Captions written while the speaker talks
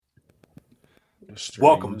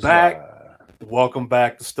Welcome Streams back. live. Welcome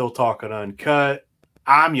back to Still Talking Uncut.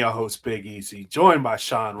 I'm your host, Big Easy, joined by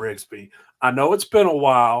Sean Rigsby. I know it's been a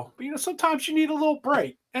while, but sometimes you need a little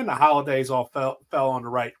break. And the holidays all fell on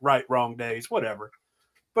the wrong days, whatever.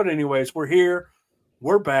 But anyways, we're here.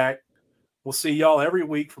 We're back. We'll see y'all every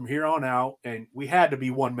week from here on out. And we had to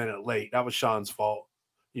be 1 minute late. That was Sean's fault.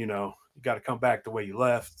 You got to come back the way you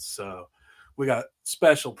left. So we got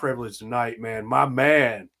special privilege tonight, man. My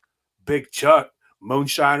man, Big Chuk,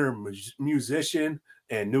 moonshiner, musician,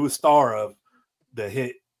 and newest star of the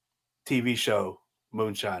hit TV show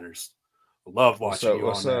Moonshiners. Love What's watching up? you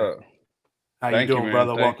What's on there. up? How you Thank you, doing, man.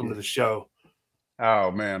 brother? Thank Welcome to you. the show.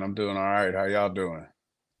 Oh man, I'm doing all right. How y'all doing?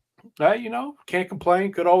 Can't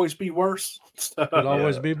complain. Could always be worse. Could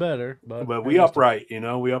always Yeah, be better, but But hey, we Mister. upright,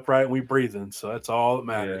 we upright and we breathing. So that's all that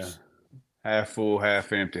yeah. matters. Half full,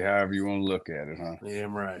 half empty, however you want to look at it, huh? Yeah,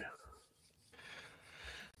 I'm right.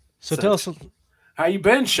 So So tell us, how you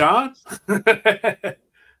been, Sean?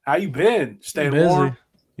 How you been? Staying busy? warm?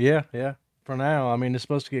 Yeah. For now, I mean, it's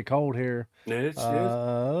supposed to get cold here. It's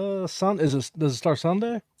Does it start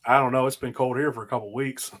Sunday? I don't know. It's been cold here for a couple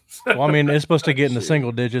weeks. Well, I mean, it's supposed to get in the Shit.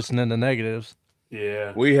 single digits and then the negatives.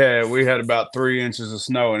 Yeah. We had about 3 inches of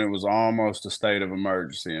snow, and it was almost a state of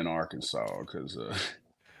emergency in Arkansas because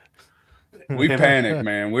we panicked,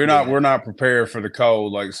 man. We're not Yeah. we're not prepared for the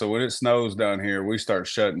cold. Like so, when it snows down here, we start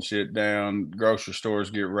shutting shit down. Grocery stores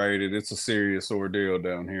get raided. It's a serious ordeal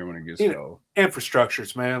down here when it gets cold.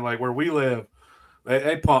 Infrastructures, man. Like where we live,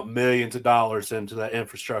 they pump millions of dollars into that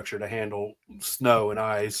infrastructure to handle snow and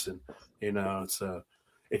ice, and so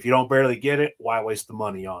if you don't barely get it, why waste the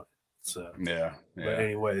money on it? So, Yeah, but yeah.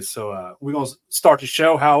 anyway, so we're gonna start the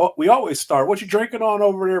show how we always start. What you drinking on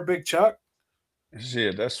over there, Big Chuck?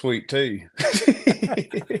 Shit, that's sweet tea.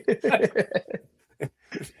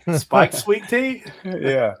 Spiked sweet tea.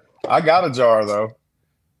 Yeah, I got a jar though.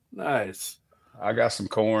 Nice. I got some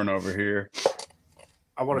corn over here,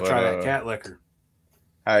 I want to but try that cat liquor.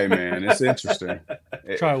 hey, man, it's interesting.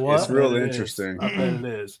 Try It's what? I bet real it is. interesting. I bet it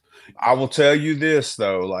is. I will tell you this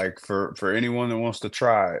though, like for anyone that wants to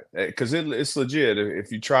try it, because it's legit.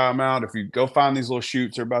 If you try them out, if you go find these little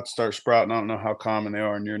shoots, they're about to start sprouting. I don't know how common they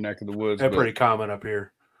are in your neck of the woods, They're but pretty common up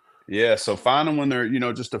here. yeah. So find them when they're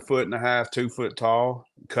just a foot and a half, 2 foot tall.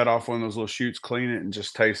 Cut off one of those little shoots, clean it, and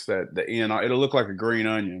just taste the end. It'll look like a green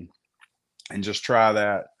onion, and just try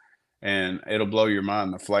that, and it'll blow your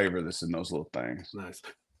mind the flavor that's in those little things. Nice.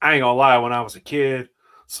 I ain't gonna lie. When I was a kid,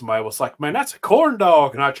 somebody was like, "Man, that's a corn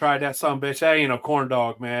dog," and I tried that son bitch. That ain't no corn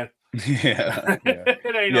dog, man. Yeah, yeah.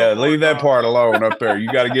 It ain't no Yeah, corn leave that dog. part alone up there.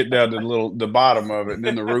 You got to get down to the bottom of it, and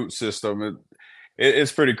then the root system.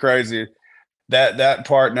 It's pretty crazy. That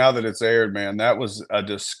part, now that it's aired, man, that was a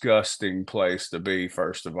disgusting place to be.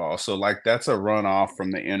 First of all, so like that's a runoff from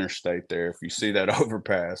the interstate there. If you see that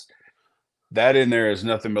overpass, that in there is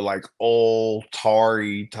nothing but like old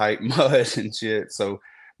tarry type mud and shit. So,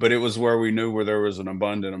 but it was where we knew where there was an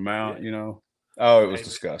abundant amount. Yeah. Oh, it was Hey,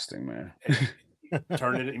 disgusting, man.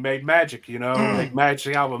 turned it. He made magic. Make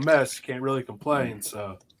magic out of a mess. You can't really complain.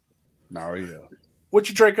 So, No, yeah. what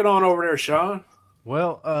you drinking on over there, Sean?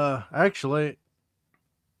 Well, actually,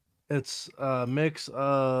 it's a mix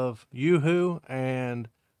of Yoo-Hoo and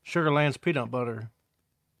Sugarland's peanut butter.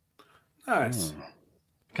 Nice. Mm.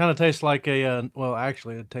 Kind of tastes like well,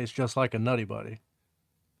 actually, it tastes just like a Nutty Buddy.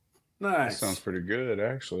 That Nice. sounds pretty good,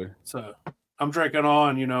 actually. So, I'm drinking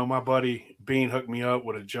on. My buddy Bean hooked me up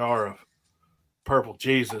with a jar of Purple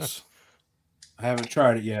Jesus. I haven't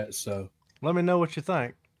tried it yet. So, Let me know what you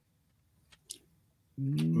think.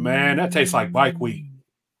 man, that tastes like bike week.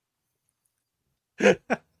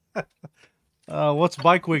 What's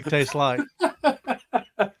Bike Week taste like?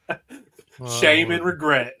 Shame and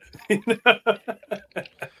regret.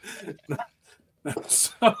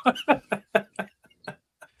 So-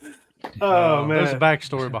 oh man, There's a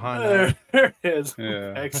backstory behind that. there is.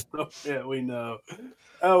 Yeah. Excellent. Yeah, we know.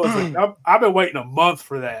 I've been waiting a month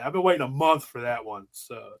for that. I've been waiting a month for that one.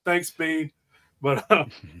 So thanks, Bean. But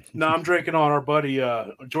no, I'm drinking on our buddy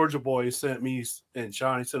Georgia boy. He sent me and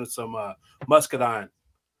Sean. He sent us some muscadine.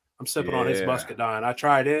 I'm sipping on his Yeah. muscadine. I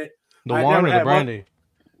tried it. The I wine never or the had brandy?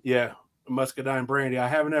 Yeah, muscadine brandy. I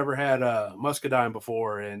haven't ever had muscadine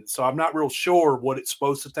before, and so I'm not real sure what it's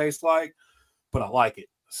supposed to taste like, but I like it.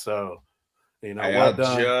 So, Hey, well I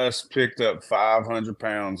done. just picked up 500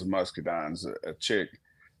 pounds of muscadines. A chick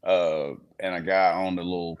and a guy owned a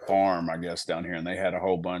little farm, I guess, down here, and they had a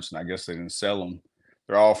whole bunch, and I guess they didn't sell them.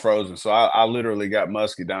 They're all frozen. So I literally got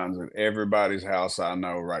muscadines at everybody's house I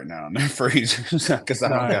know right now in their freezers because I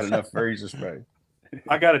don't got Nice. enough freezer space.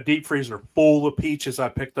 I got a deep freezer full of peaches I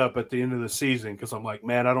picked up at the end of the season because I'm like,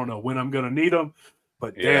 man, I don't know when I'm going to need them,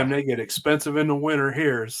 but damn, they get expensive in the winter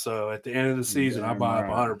here. So at the end of the season, I buy up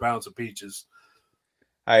 100 pounds of peaches.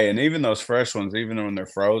 Hey, and even those fresh ones, even when they're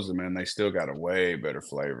frozen, man, they still got a way better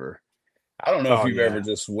flavor. I don't know if you've ever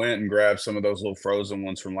just went and grabbed some of those little frozen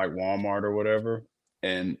ones from like Walmart or whatever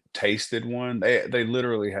and tasted one. They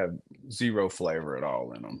literally have zero flavor at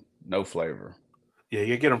all in them. No flavor. Yeah,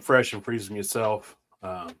 you get them fresh and freeze them yourself.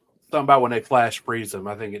 Something about when they flash freeze them,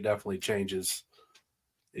 I think it definitely changes.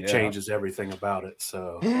 It changes everything about it.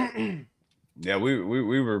 So yeah, we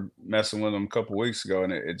were messing with them a couple weeks ago,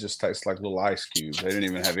 and it just tastes like little ice cubes. They didn't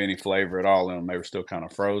even have any flavor at all in them. They were still kind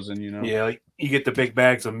of frozen, you know. Yeah, like you get the big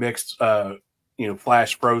bags of mixed,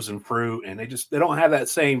 flash frozen fruit, and they don't have that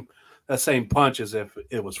same punch as if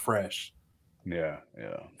it was fresh. Yeah.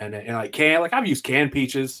 And like I've used canned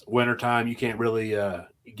peaches. Wintertime, you can't really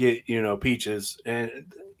get peaches, and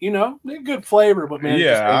they're good flavor, but man,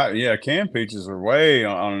 canned peaches are way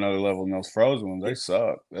on another level than those frozen ones. They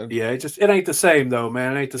suck. It ain't the same though,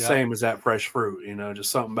 man. It ain't the same as that fresh fruit.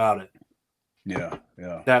 Just something about it. Yeah.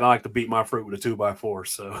 That I like to beat my fruit with a 2x4.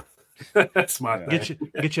 So that's my thing.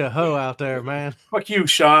 Get you a hoe out there, man. Fuck you,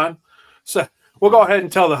 Sean. So we'll go ahead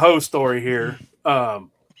and tell the hoe story here.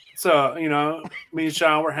 So, me and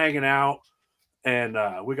Sean, we're hanging out, and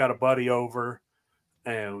we got a buddy over,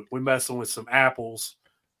 and we're messing with some apples,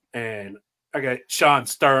 and I got Sean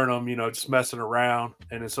stirring them, just messing around.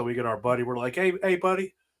 And then so we get our buddy. We're like, hey,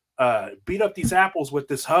 buddy, beat up these apples with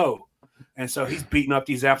this hoe. And so he's beating up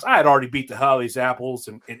these apples. I had already beat the hell out of these apples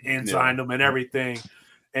and enzymed them and everything.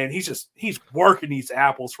 And he's working these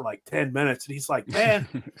apples for like 10 minutes. And he's like, man,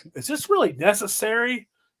 is this really necessary?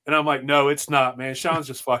 And I'm like, no, it's not, man. Sean's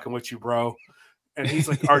just fucking with you, bro. And he's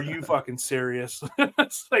like, are you fucking serious?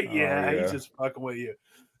 It's like, he's just fucking with you.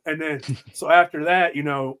 And then, so after that,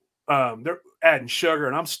 they're adding sugar,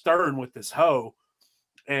 and I'm stirring with this hoe.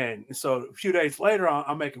 And so a few days later,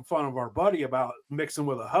 I'm making fun of our buddy about mixing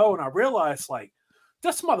with a hoe. And I realized, like,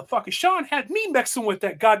 this motherfucker Sean had me mixing with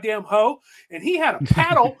that goddamn hoe. And he had a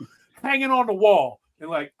paddle hanging on the wall. And,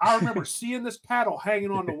 like, I remember seeing this paddle hanging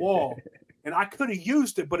on the wall. And I could have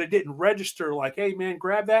used it, but it didn't register. Like, hey, man,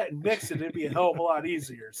 grab that and mix it. It'd be a hell of a lot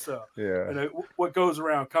easier. So, what goes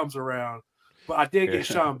around comes around. But I did get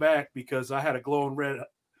Sean back because I had a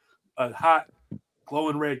hot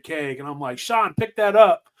glowing red keg. And I'm like, Sean, pick that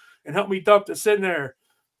up and help me dump this in there.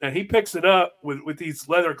 And he picks it up with these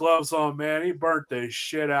leather gloves on, man. He burnt the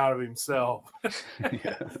shit out of himself.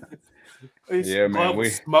 Man. We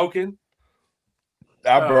smoking.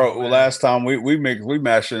 Last time we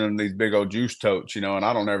mashed in these big old juice totes, and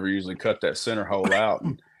I don't ever usually cut that center hole out.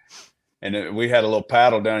 And we had a little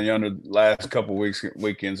paddle down yonder last couple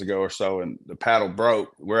weekends ago or so, and the paddle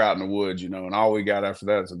broke. We're out in the woods, and all we got after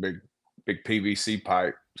that is a big PVC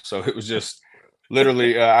pipe. So it was just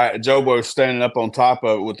literally Joe Boy was standing up on top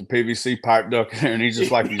of it with the PVC pipe ducking there, and he's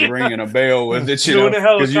just like he's ringing a bell with it,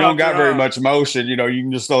 because you don't got very much motion, you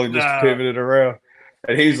can just only pivot it around.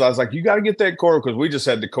 And I was like, you got to get that corn, because we just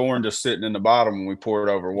had the corn just sitting in the bottom when we poured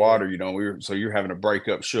it over water. So you're having to break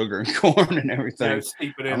up sugar and corn and everything.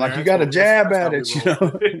 I'm like, you got to jab at it,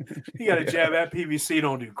 You got to jab at PVC.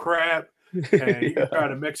 Don't do crap. And you can try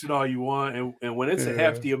to mix it all you want. And when it's a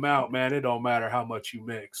hefty amount, man, it don't matter how much you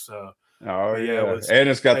mix. So. And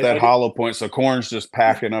it's got that hollow point, so corn's just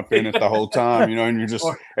packing up in it the whole time, and you're just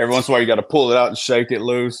every once in a while you got to pull it out and shake it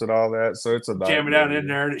loose and all that. So it's a jam it down in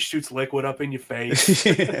there and it shoots liquid up in your face.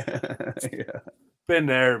 Been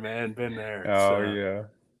there, man. Been there.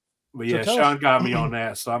 But Sean got me on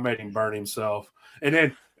that, so I made him burn himself. And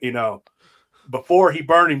then before he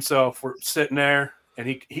burned himself, we're sitting there and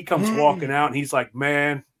he comes walking out and he's like,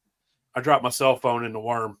 man, I dropped my cell phone in the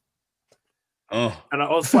worm. And I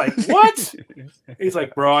was like, what? He's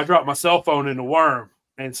like, bro, I dropped my cell phone in the worm.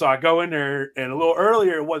 And so I go in there, and a little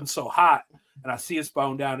earlier it wasn't so hot. And I see his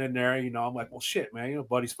phone down in there. I'm like, well, shit, man.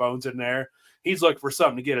 Buddy's phone's in there. He's looking for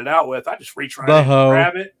something to get it out with. I just reach right in and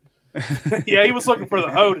grab it. He was looking for the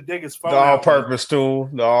hoe to dig his phone out. The all-purpose tool.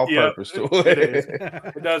 It is.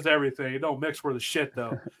 It does everything. It don't mix for the shit,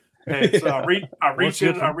 though. And so I reach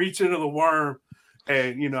into the worm,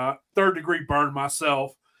 and, third degree burned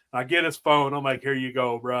myself. I get his phone. I'm like, here you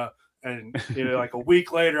go, bro. And, like a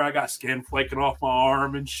week later, I got skin flaking off my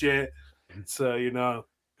arm and shit. So, he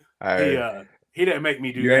didn't make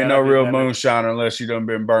me do that. You ain't no real moonshiner unless you done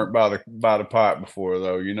been burnt by the pot before,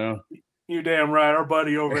 though, You damn right. Our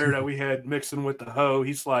buddy over there that we had mixing with the hoe,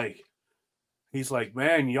 he's like,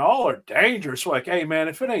 man, y'all are dangerous. We're like, hey, man,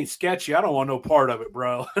 if it ain't sketchy, I don't want no part of it,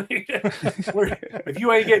 bro. If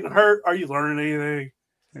you ain't getting hurt, are you learning anything?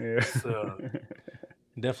 Yeah. So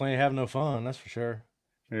Definitely have no fun, that's for sure.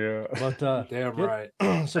 Yeah. But damn right.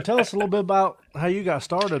 so tell us a little bit about how you got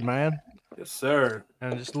started, man, Yes, sir.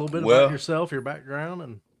 and just a little bit about Well, yourself, your background,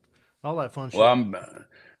 and all that fun well, shit.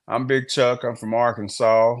 I'm Big Chuck. I'm from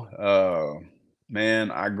Arkansas.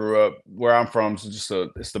 Man, I grew up where I'm from. Is just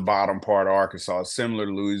it's the bottom part of Arkansas. It's similar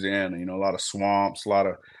to Louisiana. You know, a lot of swamps, a lot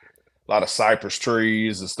of cypress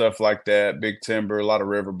trees and stuff like that. Big timber, a lot of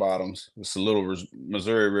river bottoms. It's a little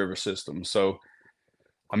Missouri River system. So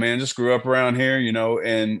I mean, I just grew up around here, you know,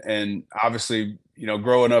 and obviously, you know,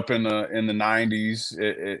 growing up in the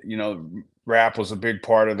 '90s, you know, rap was a big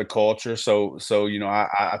part of the culture. So you know,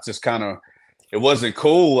 I just kind of it wasn't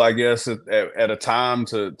cool, I guess, at a time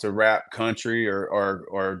to rap country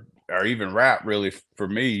or even rap really for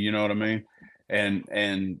me. You know what I mean?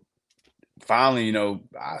 And finally, you know,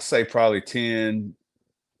 I say probably 10,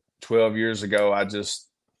 12 years ago, I just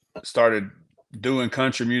started doing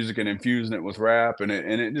country music and infusing it with rap, and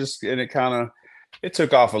it kind of it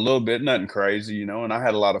took off a little bit, nothing crazy, you know. And I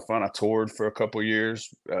had a lot of fun. I toured for a couple years,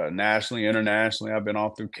 nationally, internationally. I've been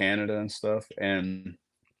all through Canada and stuff, and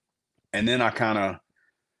then I kind of,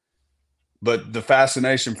 but the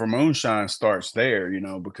fascination for moonshine starts there, you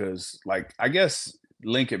know, because like I guess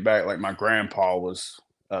link it back, like my grandpa was.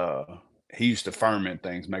 He used to ferment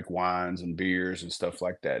things, make wines and beers and stuff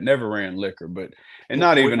like that. Never ran liquor, but and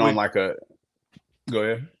not even on like a. Go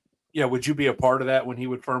ahead. Yeah, would you be a part of that when he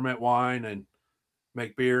would ferment wine and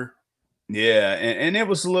make beer? Yeah, and it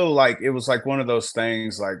was a little like it was like one of those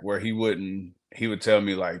things like where he would tell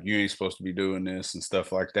me like you ain't supposed to be doing this and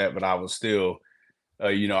stuff like that, but I was still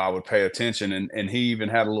you know, I would pay attention, and he even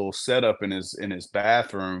had a little setup in his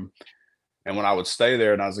bathroom. And when I would stay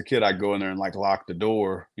there and I was a kid, I'd go in there and like lock the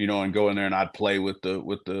door, you know, and go in there and I'd play with the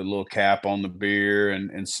little cap on the beer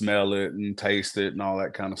and smell it and taste it and all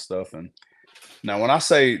that kind of stuff. And now when I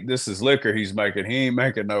say this is liquor he's making, he ain't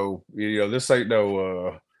making no, you know, this ain't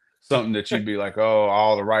no something that you'd be like, oh,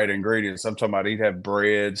 all the right ingredients. I'm talking about he'd have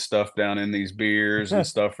bread stuff down in these beers and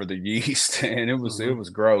stuff for the yeast, and it was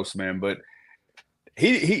gross, man. But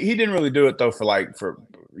he didn't really do it though for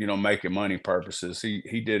you know making money purposes.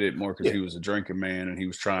 He did it more because Yeah, he was a drinking man and he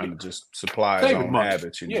was trying to just supply his saving own money.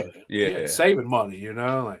 habits, you Yeah, know. yeah, Yeah, saving money. You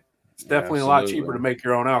know, like it's definitely a lot cheaper to absolutely. make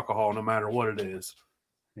your own alcohol, no matter what it is.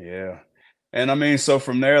 Yeah. And I mean, so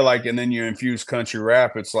from there, like, and then you infuse country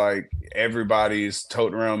rap, it's like everybody's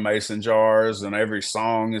toting around mason jars and every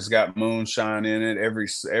song has got moonshine in it,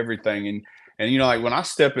 everything. And you know, like when I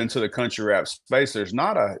step into the country rap space, there's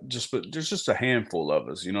not a just but there's just a handful of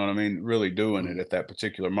us, you know what I mean, really doing it Mhm. at that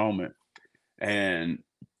particular moment. And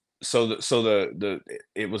so the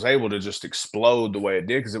it was able to just explode the way it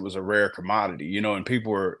did because it was a rare commodity, you know, and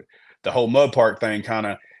people were the whole mud park thing kind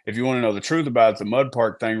of if you want to know the truth about it, the mud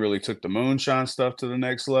park thing really took the moonshine stuff to the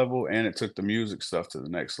next level and it took the music stuff to the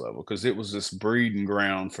next level because it was this breeding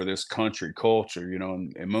ground for this country culture, you know,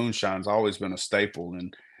 and moonshine's always been a staple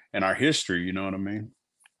in our history, you know what I mean?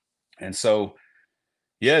 And so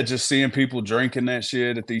yeah, just seeing people drinking that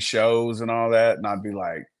shit at these shows and all that, and I'd be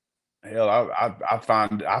like, hell, I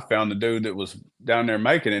found the dude that was down there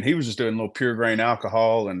making it. He was just doing a little pure grain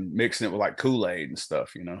alcohol and mixing it with like Kool-Aid and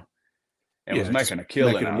stuff, you know, and was Yeah, just making a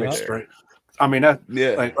killing making a out Yep. mixed there. drink. I mean, that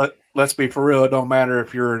Yeah, like let's be for real. It don't matter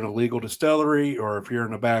if you're in a legal distillery or if you're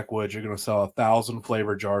in the backwoods. You're going to sell 1,000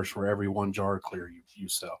 flavor jars for every one jar of clear you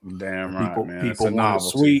sell. damn And right, man. It's people a want it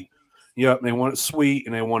novelty. sweet. Yep, they want it sweet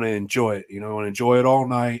and they want to enjoy it. You know, want to enjoy it all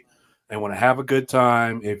night. They want to have a good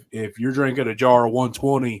time. If you're drinking a jar of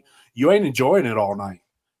 120, you ain't enjoying it all night.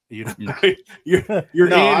 You know, No, you're you're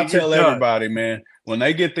no, in I and you're tell done. everybody, man, when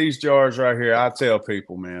they get these jars right here, I tell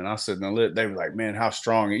people, man, I said, now they were like, man, how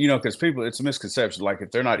strong, you know, because people, it's a misconception. Like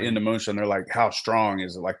if they're not into moonshine, they're like, how strong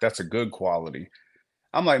is it? Like that's a good quality.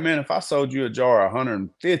 I'm like, man, if I sold you a jar of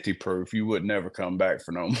 150 proof, you would never come back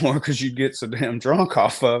for no more because you'd get so damn drunk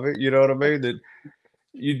off of it. You know what I mean? That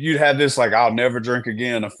you'd have this like I'll never drink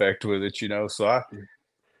again effect with it. You know, so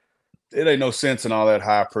it ain't no sense in all that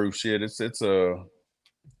high proof shit. It's a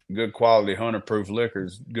good quality 100 proof liquor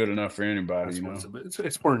is good enough for anybody. That's You what know?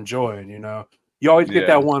 it's for enjoying, you know. You always get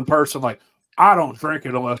that Yeah, one person like, I don't drink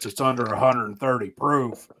it unless it's under 130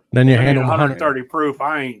 proof. Then you If it hand ain't them 100. 130 proof,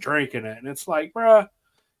 I ain't drinking it. And it's like, bruh,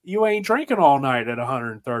 you ain't drinking all night at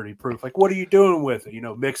 130 proof. Like, what are you doing with it? You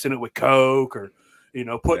know, mixing it with Coke or, you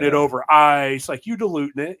know, putting it yeah, over ice. Like you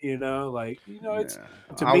diluting it, you know, like, you know, it's yeah.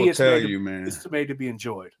 to I me, will tell you, man. it's made to be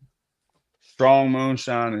enjoyed. Strong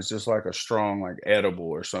moonshine is just like a strong like edible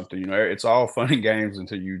or something. You know, it's all fun and games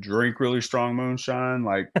until you drink really strong moonshine.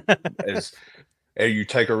 Like as and you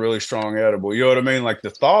take a really strong edible. You know what I mean? Like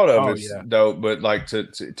the thought of it's yeah. dope, but like to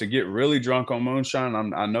get really drunk on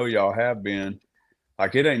moonshine, I know y'all have been.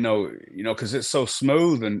 Like it ain't no, because it's so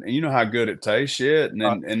smooth and you know how good it tastes, shit. And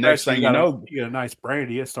then and next Especially thing you know, you get a nice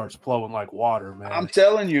brandy, it starts flowing like water, man. I'm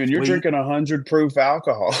telling you, and you're Sweet. drinking 100 proof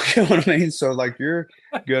alcohol. You know what I mean? So like you're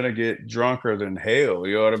gonna get drunker than hell.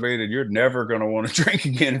 You know what I mean? And you're never gonna want to drink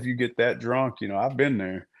again if you get that drunk. I've been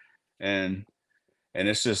there, and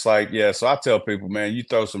it's just like, yeah. So I tell people, man, you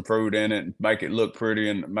throw some fruit in it and make it look pretty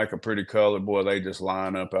and make a pretty color, boy, they just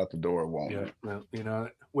line up out the door, won't Yeah,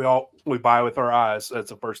 it? well, we buy with our eyes. That's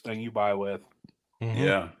the first thing you buy with.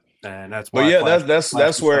 Yeah, and that's but why. yeah,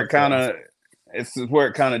 that's where it kind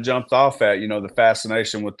of jumped off at, the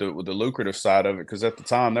fascination with the lucrative side of it. Because at the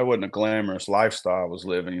time, there wasn't a glamorous lifestyle I was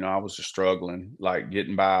living. I was just struggling, like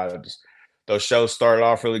getting by. Those shows started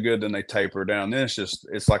off really good, then they taper down. Then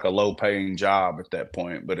it's like a low paying job at that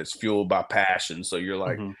point, but it's fueled by passion. So you're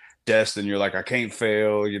like destined. You're like, I can't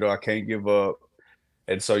fail. I can't give up.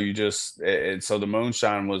 And so so the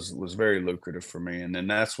moonshine was very lucrative for me. And then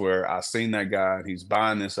that's where I seen that guy. He's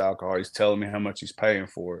buying this alcohol. He's telling me how much he's paying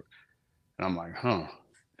for it. And I'm like, huh.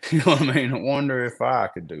 You know what I mean? I wonder if I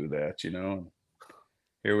could do that,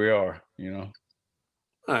 Here we are,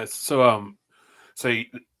 So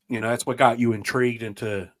that's what got you intrigued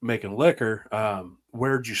into making liquor.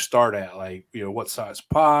 Where'd you start at? Like, what size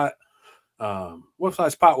pot? What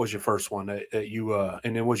size pot was your first one that you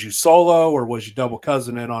and then was you solo or was you double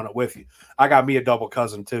cousin in on it with you? I got me a double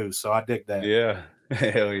cousin too, so I dig that. Yeah.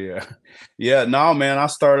 Hell yeah. Yeah, no, man, I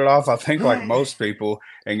started off, I think like most people,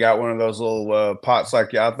 and got one of those little pots,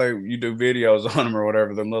 like, I think you do videos on them or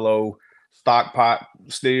whatever, them little old stock pot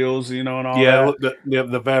steels, and all that.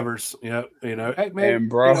 The Vevers, hey man. And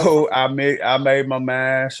bro, I made my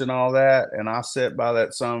mash and all that, and I sat by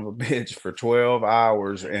that son of a bitch for 12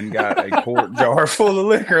 hours and got a quart jar full of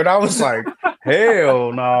liquor, and I was like,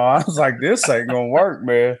 hell no. I was like, this ain't gonna work,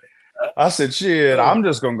 man. I said, shit, I'm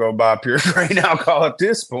just gonna go buy pure grain alcohol at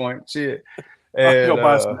this point. Shit. And go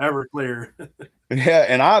buy some Everclear. Yeah,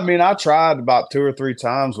 and I tried about 2 or 3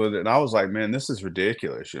 times with it, and I was like, man, this is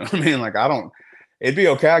ridiculous. You know what I mean? Like, it'd be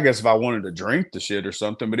okay, I guess, if I wanted to drink the shit or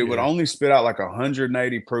something, but it would only spit out like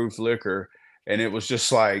 180 proof liquor, and it was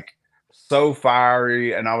just like so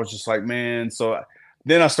fiery, and I was just like, man. So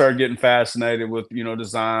then I started getting fascinated with,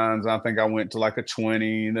 designs. I think I went to like a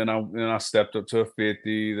 20, then I stepped up to a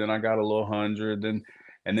 50, then I got a little 100,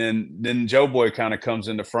 and then Joe Boy kind of comes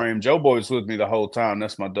into frame. Joe Boy's with me the whole time.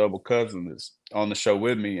 That's my double cousin that's on the show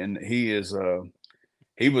with me, and he was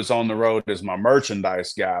on the road as my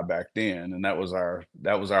merchandise guy back then, and that was our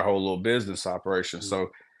whole little business operation. So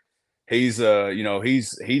he's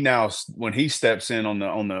he now, when he steps in on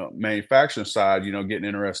the manufacturing side, getting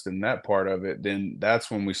interested in that part of it, then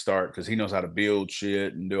that's when we start, because he knows how to build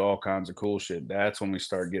shit and do all kinds of cool shit. That's when we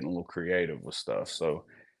start getting a little creative with stuff. So,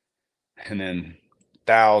 and then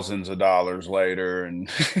thousands of dollars later and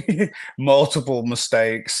multiple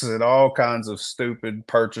mistakes and all kinds of stupid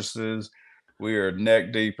purchases, we are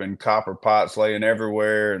neck deep in copper pots laying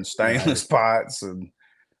everywhere and stainless pots and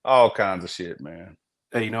all kinds of shit, man.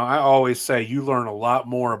 Hey, I always say you learn a lot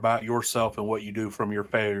more about yourself and what you do from your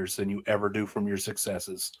failures than you ever do from your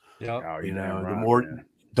successes. Yeah. Oh, The more,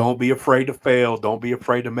 don't be afraid to fail. Don't be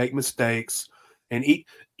afraid to make mistakes. And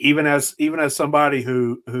even as somebody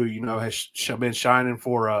who has been shining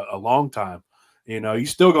for a long time, you're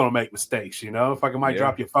still going to make mistakes. If I might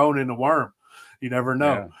drop your phone in the worm, you never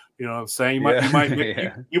know. Yeah. You know what I'm saying?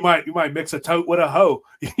 You might mix a tote with a hoe.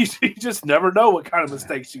 You just never know what kind of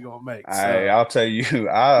mistakes you're gonna make. I'll tell you,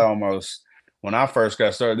 I almost, when I first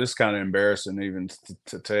got started, this is kind of embarrassing even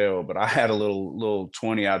to tell, but I had a little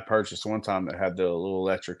 20 I'd purchased one time that had the little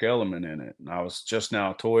electric element in it, and I was just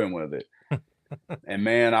now toying with it. And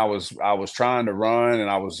man, I was trying to run, and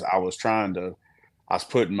I was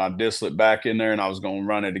putting my distillate back in there, and I was gonna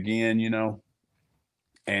run it again,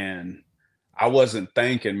 and I wasn't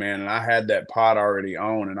thinking, man, and I had that pot already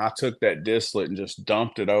on, and I took that distillate and just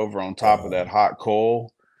dumped it over on top of that hot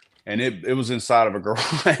coal, and it was inside of a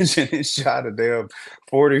garage, and it shot a damn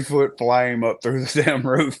 40-foot flame up through the damn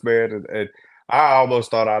roof, man, and I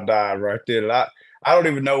almost thought I died right there. And I don't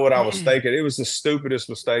even know what I was thinking. It was the stupidest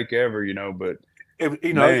mistake ever, but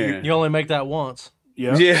you only make that once.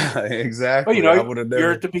 Yeah, exactly. Well,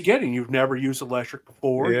 you're at the beginning. You've never used electric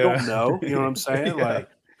before. You don't know. You know what I'm saying? Like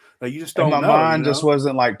you just don't know. My mind just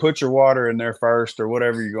wasn't like, put your water in there first or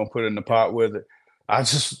whatever you're going to put in the pot with it. I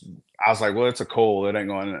was like, well, it's a coal. It ain't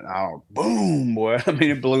going in. Boom, boy. I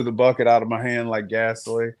mean, it blew the bucket out of my hand like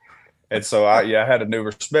gasoline. And so I had a new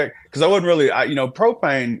respect because I wouldn't really,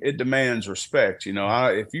 propane, it demands respect.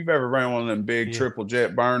 If you've ever ran one of them big triple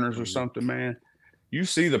jet burners or something, man, you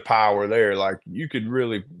see the power there. Like you could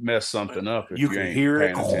really mess something up if you can ain't hear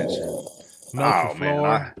paying it. attention. Melt the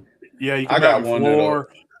floor. You can I got one floor.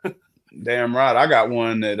 Damn right. I got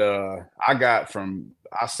one that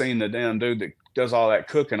I seen the damn dude that does all that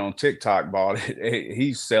cooking on TikTok bought it.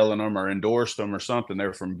 He's selling them or endorsed them or something.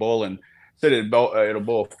 They're from Bullen. Said it'll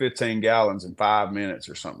boil 15 gallons in 5 minutes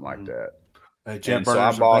or something like that. Jet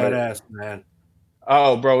burners are badass, man.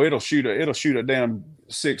 Oh, bro, it'll shoot a damn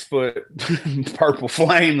 6-foot purple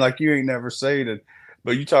flame like you ain't never seen it.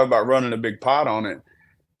 But you talk about running a big pot on it.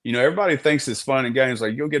 Everybody thinks it's fun and games.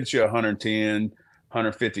 Like you'll get you a 110,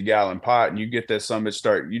 150 gallon pot, and you get that summit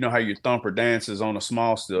start. You know how your thumper dances on a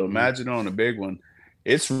small still. Imagine on a big one.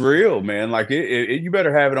 It's real, man. Like you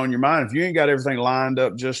better have it on your mind. If you ain't got everything lined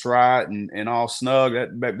up just right and all snug,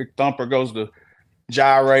 that big thumper goes to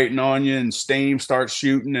gyrating on you, and steam starts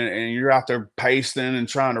shooting, and you're out there pasting and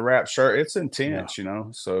trying to wrap shirt. It's intense,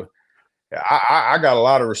 So I got a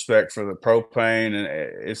lot of respect for the propane, and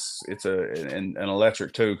it's an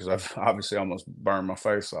electric too, because I've obviously almost burned my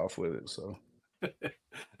face off with it. So,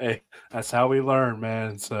 hey, that's how we learn,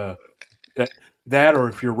 man. So that, or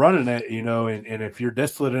if you're running it, and if your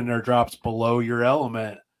distillate in there drops below your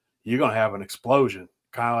element, you're gonna have an explosion,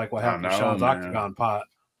 kind of like what happened to Sean's Octagon pot.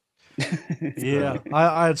 Yeah,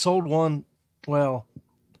 I had sold one. Well,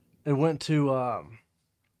 it went to a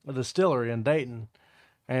distillery in Dayton,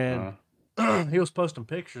 and he was posting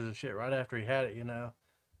pictures and shit right after he had it, And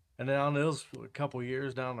then it was a couple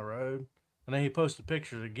years down the road, and then he posted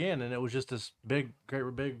pictures again, and it was just this great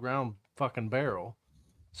big round fucking barrel.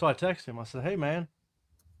 So I texted him. I said, "Hey man,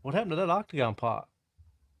 what happened to that Octagon pot?"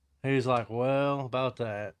 And he's like, "Well, about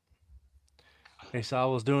that." He said, "I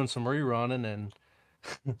was doing some rerunning and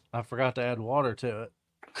I forgot to add water to it."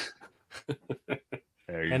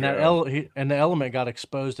 And the element got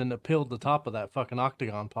exposed and it peeled the top of that fucking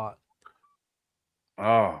Octagon pot.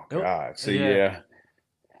 Oh God! See,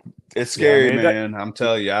 it's scary, man. I'm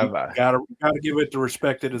telling you, I've gotta give it the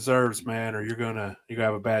respect it deserves, man, or you're gonna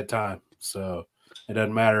have a bad time. So it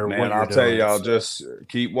doesn't matter what you're doing. I'll tell y'all, just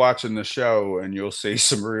keep watching the show, and you'll see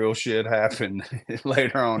some real shit happen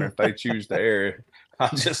later on if they choose to air it.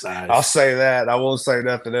 I'll say that. I won't say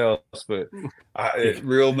nothing else, but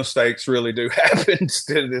real mistakes really do happen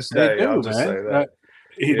to this day. I'll just say that.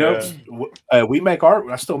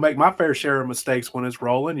 I still make my fair share of mistakes when it's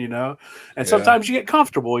rolling, and sometimes you get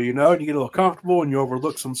comfortable, and you get a little comfortable and you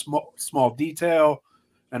overlook some small detail,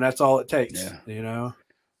 and that's all it takes,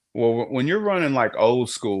 Well, when you're running like old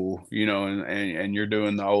school, and you're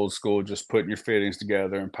doing the old school, just putting your fittings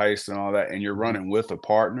together and pasting and all that, and you're running with a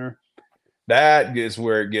partner, that is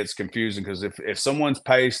where it gets confusing, because if someone's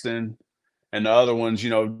pasting and the other one's,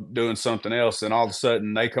 doing something else, then all of a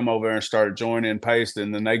sudden they come over and start joining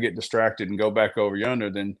pasting, then they get distracted and go back over yonder,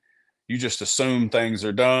 then you just assume things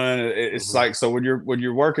are done. It's like, so when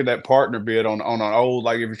you're working that partner bit on an old,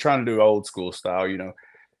 like if you're trying to do old school style,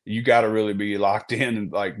 you got to really be locked in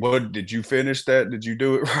and like, what did you finish that? Did you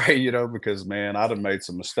do it right? Because man, I'd have made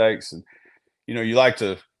some mistakes, and you like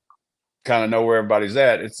to kind of know where everybody's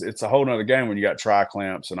at. It's a whole nother game when you got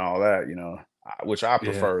tri-clamps and all that, which I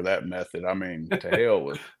prefer that method. I mean, to hell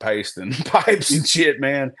with paste and pipes and shit,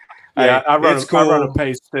 man. Yeah, I run a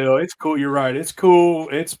paste still. It's cool. You're right. It's cool.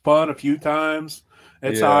 It's fun a few times.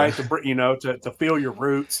 It's all right to feel your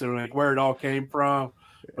roots and like where it all came from.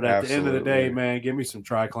 But at the end of the day, man, give me some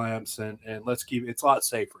tri-clamps and let's keep it's a lot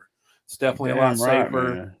safer. It's definitely a lot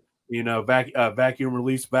safer. Man. Vacuum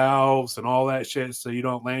release valves and all that shit, so you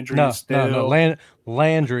don't Landry still. No,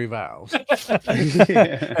 Landry valves. And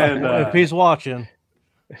if he's watching,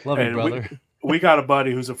 love you, brother. We got a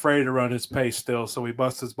buddy who's afraid to run his pace still, so we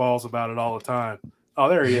bust his balls about it all the time. Oh,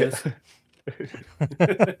 there he is.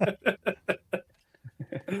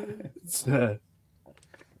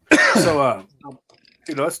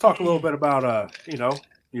 Let's talk a little bit about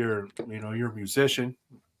you're a musician,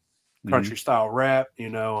 country style rap.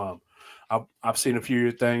 I've seen a few of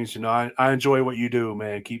your things. I enjoy what you do,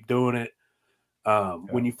 man. Keep doing it.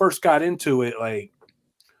 When you first got into it, like,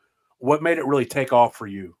 what made it really take off for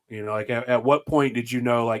you? Like at what point did you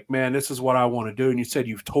know, like, man, this is what I want to do? And you said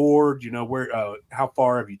you've toured. Where? How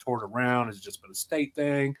far have you toured around? Has it just been a state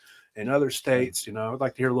thing in other states? I'd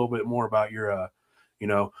like to hear a little bit more about your,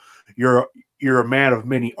 you're a man of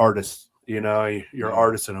many artists. You're an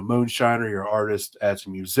artist and a moonshiner. You're an artist as a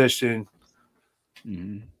musician.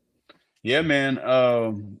 Mm-hmm. Yeah,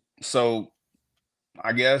 man. So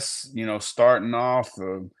I guess, starting off,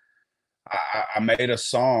 I made a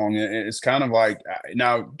song, and it's kind of like,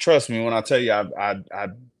 now trust me when I tell you, I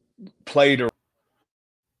played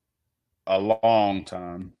a long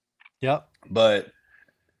time, Yep. but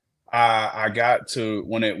I got to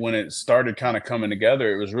when it started kind of coming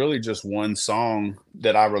together, it was really just one song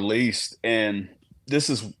that I released. And this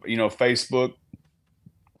is, Facebook,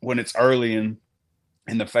 when it's early in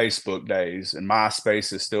the Facebook days, and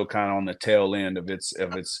MySpace is still kind of on the tail end of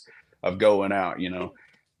of going out,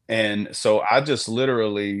 And so I just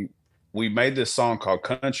literally, we made this song called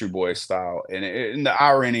Country Boy Style. And the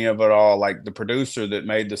irony of it all, like the producer that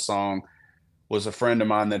made the song was a friend of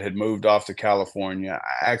mine that had moved off to California.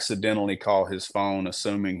 I accidentally call his phone,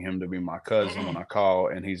 assuming him to be my cousin when I call,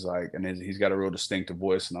 and he's like, and he's got a real distinctive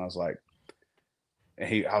voice. And I was like,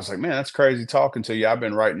 man, that's crazy talking to you. I've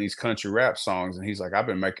been writing these country rap songs. And he's like, I've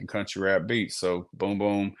been making country rap beats. So boom,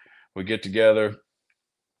 boom, we get together,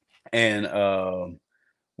 and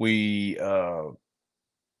we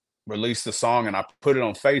released the song, and I put it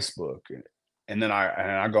on Facebook, and then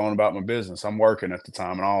I go on about my business. I'm working at the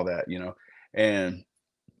time and all that, and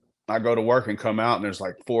I go to work and come out, and there's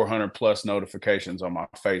like 400 plus notifications on my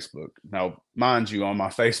Facebook. Now, mind you, on my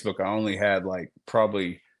Facebook, I only had like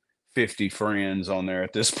probably 50 friends on there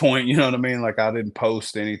at this point. You know what I mean? Like, I didn't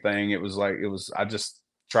post anything. I just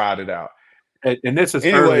tried it out. And this is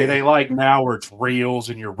early. It ain't like now where it's reels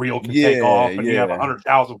and your reel can take off and you have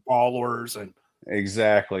 100,000 followers. And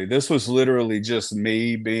exactly. This was literally just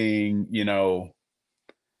me being,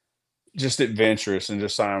 just adventurous and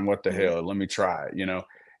just saying, what the hell, let me try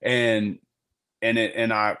it,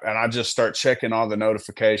 and I just start checking all the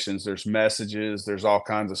notifications. There's messages, there's all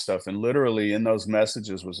kinds of stuff. And literally in those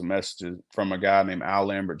messages was a message from a guy named Al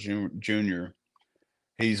Lambert Jr.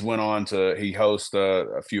 He hosts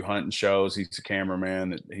a few hunting shows. He's a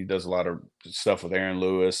cameraman. He does a lot of stuff with Aaron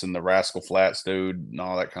Lewis and the Rascal Flats dude and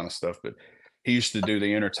all that kind of stuff. But he used to do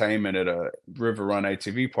the entertainment at a River Run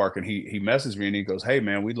ATV park. And he messaged me and he goes, hey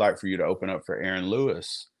man, we'd like for you to open up for Aaron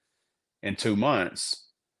Lewis in 2 months.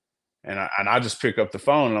 And I just pick up the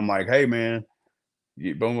phone and I'm like, hey man,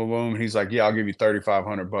 boom, boom, boom. And he's like, yeah, I'll give you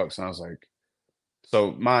 $3,500. And I was like,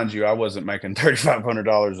 so mind you, I wasn't making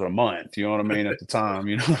 $3,500 a month. You know what I mean? At the time,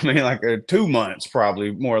 you know what I mean? Like 2 months,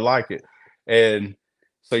 probably more like it. And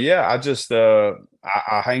so, yeah, I just, I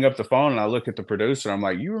hang up the phone and I look at the producer. I'm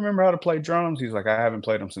like, you remember how to play drums? He's like, I haven't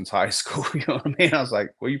played them since high school. You know what I mean? I was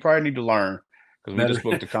like, well, you probably need to learn, because we just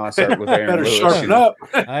booked a concert with Aaron Lewis. Sharpen up.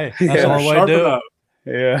 Hey, that's the only way to do it.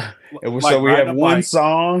 Yeah. So we had one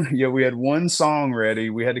song. Yeah, we had one song ready.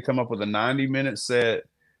 We had to come up with a 90-minute set,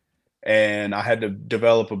 and I had to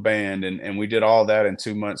develop a band, and we did all that in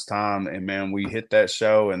 2 months' time. And man, we hit that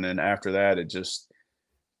show, and then after that, it just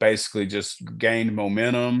basically just gained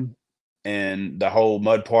momentum. And the whole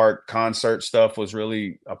Mud Park concert stuff was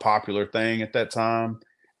really a popular thing at that time.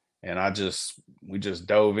 And we just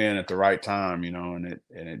dove in at the right time, and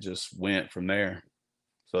it just went from there.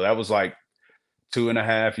 So that was like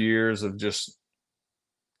 2.5 years of just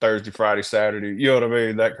Thursday, Friday, Saturday, you know what I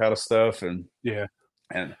mean? That kind of stuff. And yeah,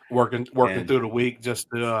 and working through the week just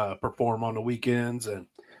to perform on the weekends. And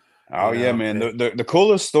yeah, man. The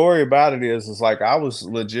coolest story about it is like, I was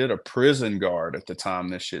legit a prison guard at the time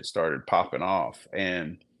this shit started popping off.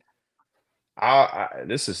 And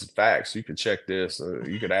this is facts. You can check this.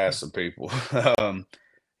 You could ask some people.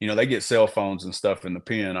 They get cell phones and stuff in the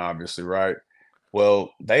pen, obviously, right?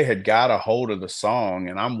 Well, they had got a hold of the song,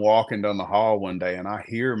 and I'm walking down the hall one day, and I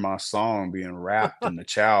hear my song being rapped in the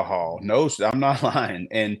chow hall. No, I'm not lying.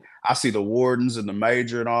 And I see the wardens and the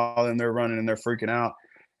major and all, and they're running and they're freaking out.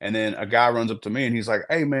 And then a guy runs up to me and he's like,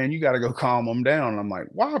 hey man, you got to go calm them down. And I'm like,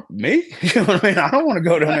 why, me? You know what I mean? I don't want to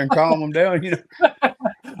go down there and calm them down.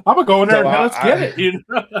 I'm gonna go in there and let's get it.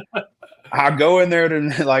 I go in there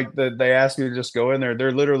to they asked me to just go in there.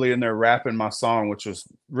 They're literally in there rapping my song, which was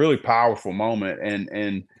really powerful moment.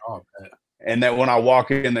 And that when I walk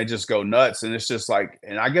in, they just go nuts. And it's just like,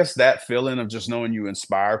 and I guess that feeling of just knowing you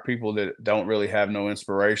inspire people that don't really have no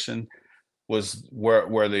inspiration was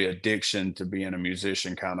where the addiction to being a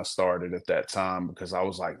musician kind of started at that time, because I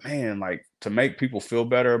was like, man, like, to make people feel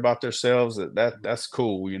better about themselves, that's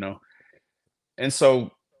cool, And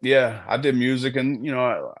so, yeah, I did music, and,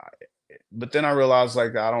 but then I realized,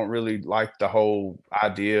 like, I don't really like the whole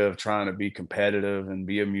idea of trying to be competitive and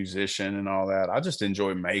be a musician and all that. I just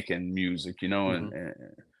enjoy making music, and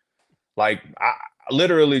like, I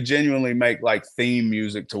literally genuinely make like theme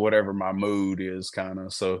music to whatever my mood is, kind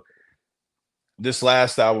of. So this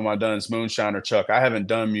last album I done is Moonshiner Chuk. I haven't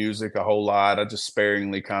done music a whole lot. I just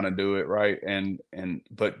sparingly kind of do it, right?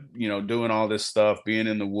 But doing all this stuff, being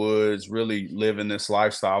in the woods, really living this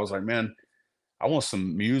lifestyle, I was like, man, I want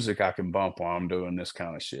some music I can bump while I'm doing this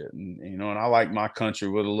kind of shit. And and I like my country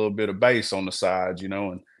with a little bit of bass on the side,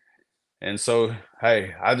 and so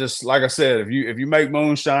hey, I just like I said, if you make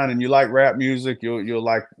moonshine and you like rap music, you'll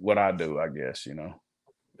like what I do, I guess.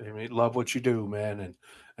 I mean, love what you do, man,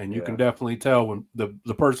 and you can Yeah. definitely tell when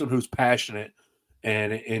the person who's passionate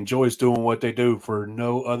and enjoys doing what they do for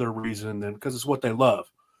no other reason than because it's what they love,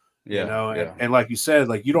 Yeah. Yeah. and like you said,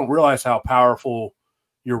 like you don't realize how powerful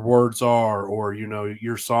your words are or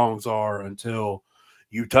your songs are until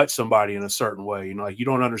you touch somebody in a certain way. Like you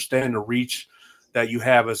don't understand the reach that you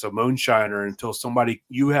have as a moonshiner until somebody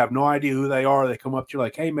you have no idea who they are. They come up to you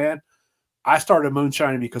like, "Hey, man, I started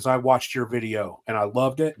moonshining because I watched your video and I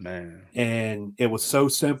loved it." Man. And it was so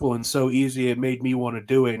simple and so easy. It made me want to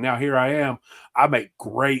do it. Now here I am. I make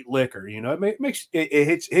great liquor. It makes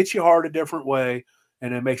it hits you hard a different way,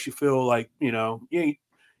 and it makes you feel like you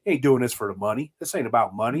ain't doing this for the money. This ain't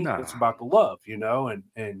about money. Nah. It's about the love.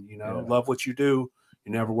 And Yeah. love what you do.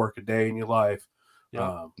 You never work a day in your life.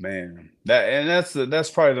 Yep. Man. That's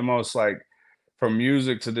probably the most, like, from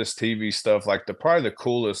music to this TV stuff, like probably the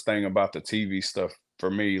coolest thing about the TV stuff for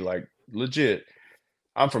me, like legit.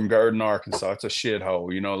 I'm from Gurdon, Arkansas. It's a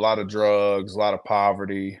shithole, a lot of drugs, a lot of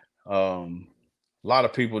poverty, a lot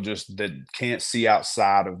of people just that can't see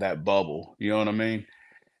outside of that bubble. You know what I mean?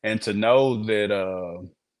 And to know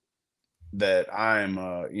that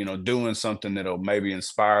I'm doing something that'll maybe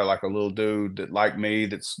inspire like a little dude that like me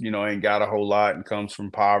that's ain't got a whole lot and comes from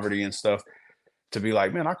poverty and stuff, to be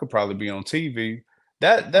like, man, I could probably be on TV.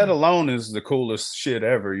 That alone is the coolest shit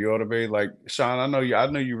ever. You know what I mean? Like, Sean, I know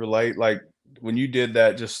you relate. Like when you did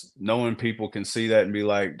that, just knowing people can see that and be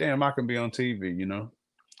like, damn, I can be on TV.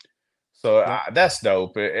 So Yep. that's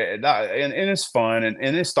dope. And it's fun,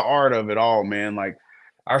 and it's the art of it all, man. Like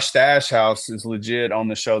our stash house is legit on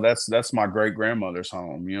the show. That's my great grandmother's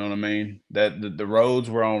home. You know what I mean? That the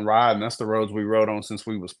roads we're on riding, that's the roads we rode on since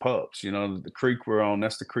we was pups. The creek we're on,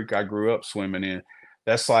 that's the creek I grew up swimming in.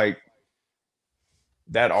 That's like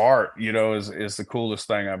that art, is the coolest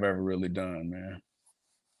thing I've ever really done, man.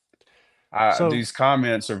 So These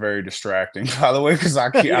comments are very distracting, by the way, because I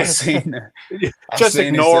yeah. seen I Just seen he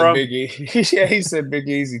ignore said them. Yeah, he said Big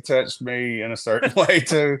Easy touched me in a certain way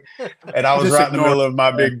too. And I was Just right in the ignore middle of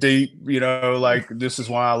my them. big deep, like this is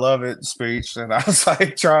why I love it speech. And I was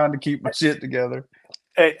like trying to keep my shit together.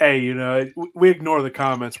 Hey, we ignore the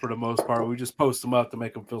comments for the most part. We just post them up to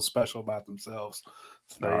make them feel special about themselves.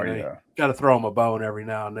 So, Oh you yeah. got to throw them a bone every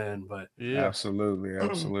now and then. But Yeah. Absolutely,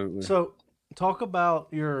 absolutely. So talk about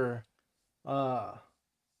your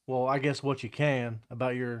well, I guess what you can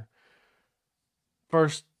about your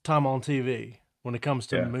first time on TV when it comes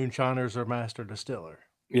to Yeah. moonshiners or master distiller.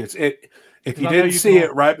 if Because you I know didn't you see can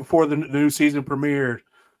it right before the new season premiered,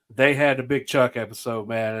 they had the Big Chuck episode,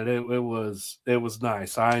 man, and it was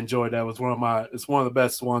nice. I enjoyed that. It's one of the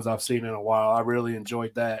best ones I've seen in a while. I really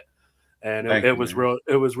enjoyed that, and Thank it you, was man.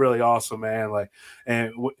 it was really awesome, man. Like,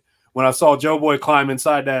 when I saw Joe Boy climb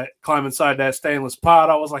inside that stainless pot,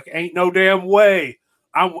 I was like, "Ain't no damn way!"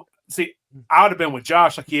 See. I would have been with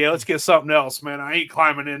Josh, like, yeah, let's get something else, man. I ain't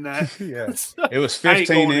climbing in that. Yeah. It was I ain't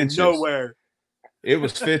 15 going in inches. nowhere. It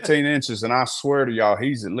was 15 inches, and I swear to y'all,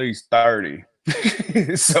 he's at least 30.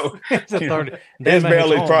 So, It's a 30. his Damn, at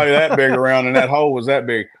belly's home. probably that big around, and that hole was that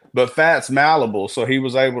big. But Fat's malleable, so he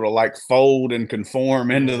was able to like fold and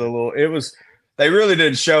conform into the little. It was. They really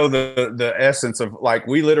did show the essence of like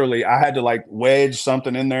I had to like wedge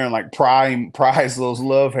something in there and like prise those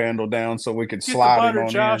love handle down so we could Get the slide him butter, on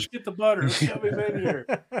Josh. in. Get the butter. Let's shove him in here.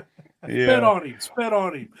 Spit Yeah. on him. Spit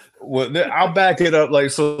on him. Well, I'll back it up. Like,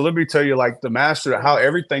 so let me tell you, like, the master, how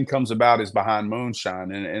everything comes about is behind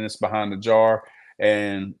moonshine, and it's behind the jar.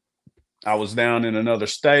 And I was down in another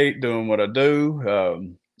state doing what I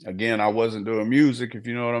do. Again, I wasn't doing music, if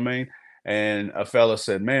you know what I mean. And a fella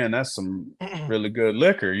said, "Man, that's some really good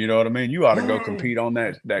liquor. You know what I mean? You ought to go compete on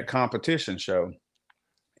that competition show."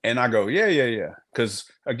 And I go, "Yeah, yeah, yeah." Because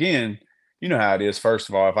again, you know how it is. First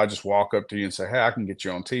of all, if I just walk up to you and say, "Hey, I can get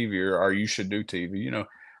you on TV," or "You should do TV," I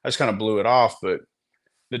just kind of blew it off. But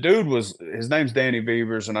the dude his name's Danny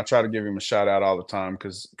Beavers, and I try to give him a shout out all the time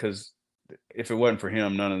because if it wasn't for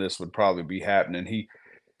him, none of this would probably be happening.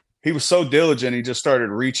 He was so diligent. He just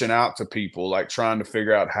started reaching out to people, like trying to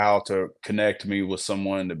figure out how to connect me with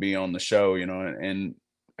someone to be on the show, and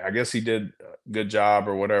I guess he did a good job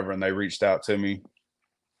or whatever. And they reached out to me,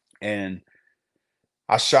 and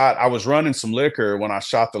I was running some liquor when I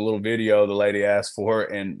shot the little video the lady asked for,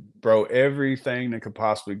 and bro, everything that could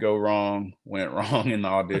possibly go wrong went wrong in the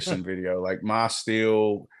audition video. Like my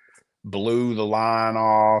still blew the line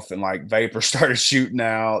off, and like vapor started shooting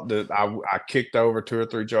out. I kicked over 2 or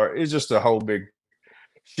 3 jars. It's just a whole big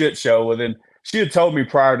shit show. Well, then she had told me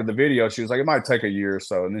prior to the video, she was like, it might take a year or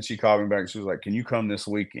so. And then she called me back and she was like, can you come this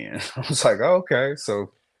weekend? I was like, oh, okay.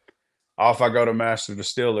 So off I go to Master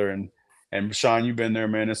Distiller. And Sean, you've been there,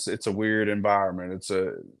 man. It's a weird environment. It's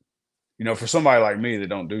a, for somebody like me that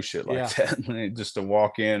don't do shit like that, just to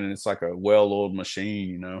walk in and it's like a well-oiled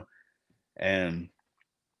machine, and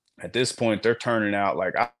at this point they're turning out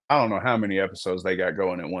like, I don't know how many episodes they got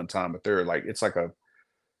going at one time, but they're like, it's like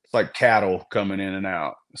cattle coming in and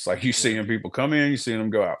out. It's like you seeing people come in, you seeing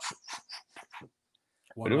them go out.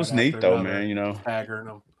 But it was neat though, man, Staggering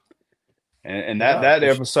them. And that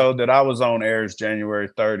episode that I was on airs January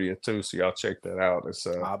 30th too, so y'all check that out. It's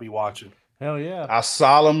I'll be watching. Hell yeah. I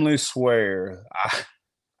solemnly swear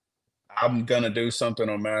I'm gonna do something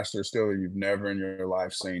on Master Distiller you've never in your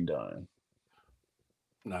life seen done.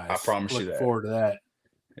 Nice. I promise you that. Look forward to that.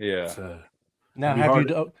 Yeah. Now, have you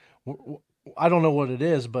done? I don't know what it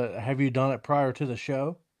is, but have you done it prior to the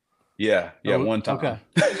show? Yeah, one time. Okay.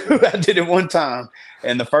 I did it one time,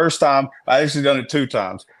 and the first time I actually done it 2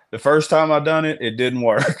 times. The first time I done it, it didn't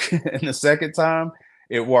work, and the second time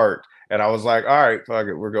it worked. And I was like, all right, fuck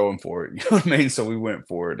it, we're going for it. You know what I mean? So we went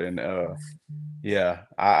for it, and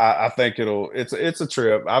I think it's a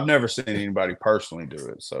trip. I've never seen anybody personally do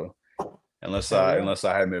it, so unless I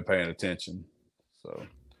hadn't been paying attention, so.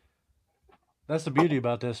 That's the beauty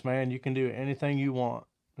about this, man. You can do anything you want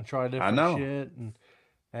and try different shit,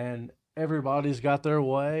 and everybody's got their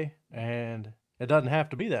way, and it doesn't have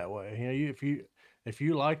to be that way. If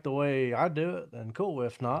you like the way I do it, then cool.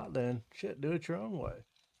 If not, then shit, do it your own way.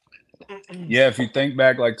 Yeah, if you think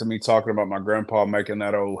back, like to me talking about my grandpa making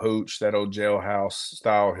that old hooch, that old jailhouse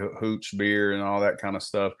style hooch beer and all that kind of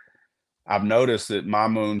stuff, I've noticed that my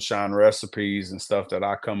moonshine recipes and stuff that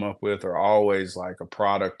I come up with are always like a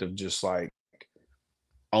product of just like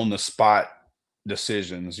on the spot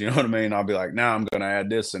decisions. You know what I mean? I'll be like, now I'm going to add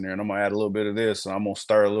this in there, and I'm going to add a little bit of this, and I'm going to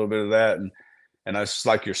stir a little bit of that, and that's just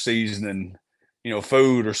like you're seasoning,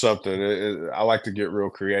 food or something. I like to get real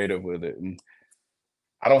creative with it, and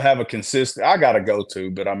I don't have a consistent. I got a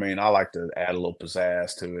go-to, but I mean, I like to add a little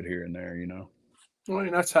pizzazz to it here and there. Well, I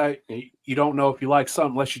mean, that's how you don't know if you like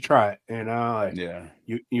something unless you try it.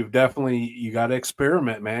 You've definitely, you got to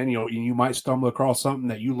experiment, man. You might stumble across something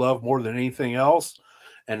that you love more than anything else,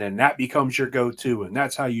 and then that becomes your go-to, and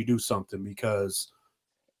that's how you do something because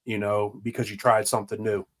you tried something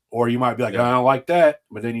new. Or you might be like, I don't like that,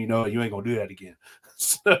 but then you ain't gonna do that again.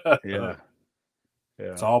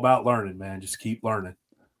 It's all about learning, man. Just keep learning.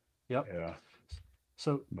 Yep. Yeah.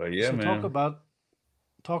 So, man.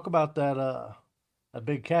 talk about that a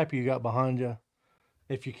big cap you got behind you,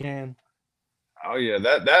 if you can. Oh yeah,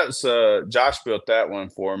 that's Josh built that one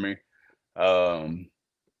for me.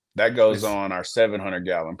 That goes on our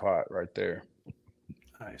 700-gallon pot right there.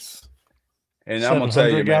 Nice. And I'm gonna tell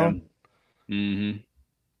you, gallon? Man. Mm-hmm.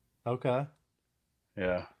 Okay.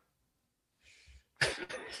 Yeah.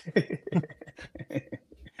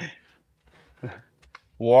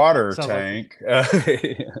 Water tank. I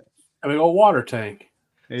mean, water tank.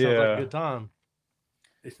 Sounds like a good time.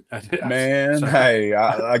 Man, hey,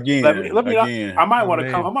 again. I might want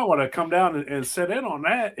to come. I might want to come down and sit in on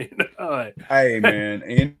that. Hey, man,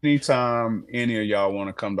 anytime any of y'all want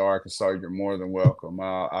to come to Arkansas, you're more than welcome.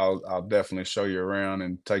 I'll definitely show you around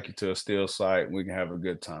and take you to a steel site. And we can have a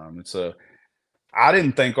good time. I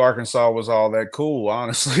didn't think Arkansas was all that cool,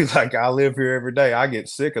 honestly. Like, I live here every day. I get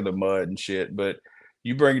sick of the mud and shit, but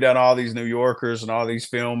you bring down all these New Yorkers and all these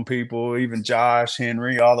film people, even Josh,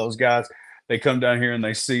 Henry, all those guys. They come down here and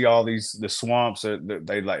they see all the swamps.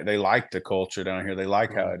 They like the culture down here. They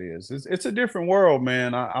like how it is. It's a different world,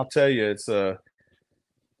 man. I'll tell you, it's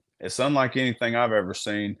unlike anything I've ever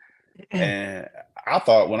seen. And I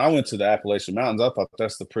thought when I went to the Appalachian Mountains, I thought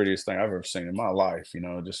that's the prettiest thing I've ever seen in my life.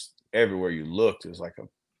 Just everywhere you looked, it was like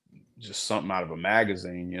just something out of a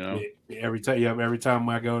magazine. Every time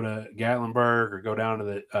I go to Gatlinburg or go down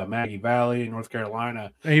to the Maggie Valley in North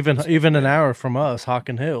Carolina, even an hour from us,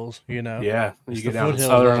 Hocking Hills, Yeah, you get down to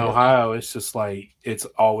southern Ohio, it's just like it's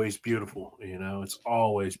always beautiful. It's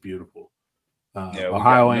always beautiful.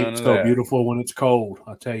 Ohio ain't so beautiful when it's cold.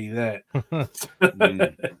 I'll tell you that.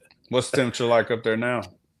 What's the temperature like up there now?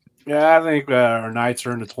 Yeah, I think our nights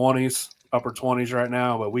are in the 20s, upper 20s right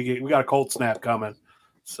now, but we got a cold snap coming.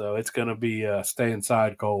 So it's going to be stay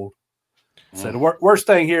inside cold. So the worst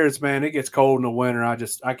thing here is, man, it gets cold in the winter. I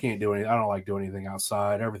can't do anything. I don't like doing anything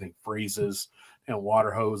outside. Everything freezes and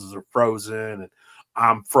water hoses are frozen and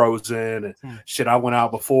I'm frozen and shit. I went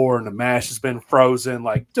out before and the mash has been frozen.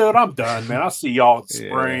 Like, dude, I'm done, man. I'll see y'all in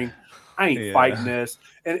spring. I ain't fighting this.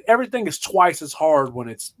 And everything is twice as hard when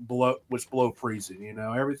it's below freezing.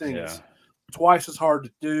 Everything is twice as hard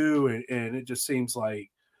to do, and it just seems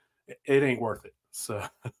like it ain't worth it. So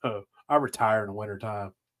I retire in the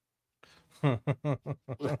wintertime for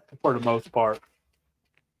the most part.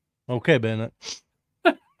 Okay, Bennett.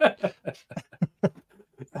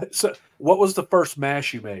 So, what was the first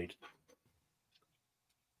mash you made?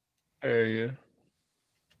 Yeah.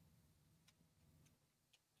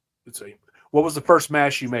 Let's see. What was the first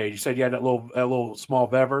mash you made? You said you had that little small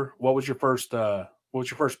bever. What was your first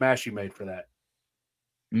mash you made for that?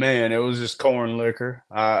 Man, it was just corn liquor.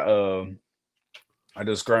 I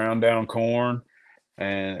just ground down corn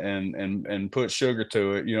and put sugar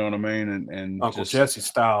to it. You know what I mean? And Uncle just Jesse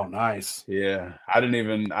style, nice. yeah. I didn't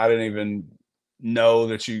even know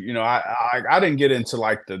that I didn't get into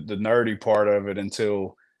like the nerdy part of it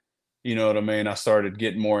until, you know what I mean, I started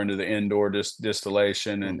getting more into the indoor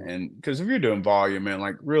distillation and because if you're doing volume, man,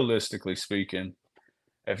 like realistically speaking,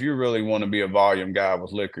 if you really want to be a volume guy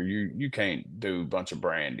with liquor, you can't do a bunch of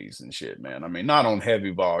brandies and shit, man. I mean, not on heavy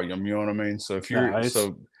volume, you know what I mean? So if you're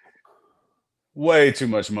way too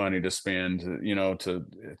much money to spend, you know, to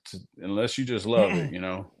unless you just love it, you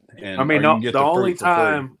know. And I mean, or you can get the only fruit for free.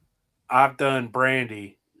 time I've done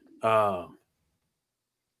brandy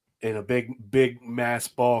in a big mass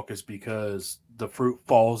bulk is because the fruit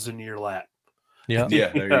falls into your lap. Yeah. Yeah,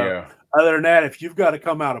 there you go. Other than that, if you've got to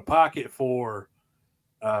come out of pocket for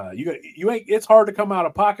it's hard to come out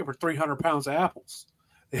of pocket for 300 pounds of apples.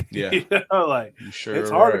 Yeah. You know, like Sure it's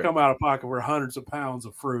hard right. to come out of pocket for hundreds of pounds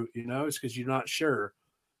of fruit, you know, it's because you're not sure.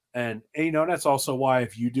 And you know, that's also why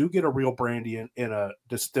if you do get a real brandy in a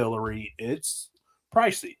distillery, it's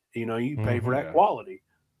pricey. You know, you pay for that quality.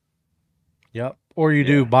 Yep. Or you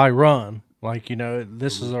do by run. Like, you know,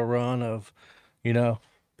 this is a run of, you know,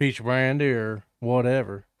 peach brandy or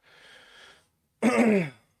whatever.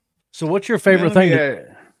 So what's your favorite thing?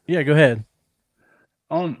 Yeah, go ahead.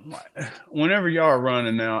 Whenever y'all are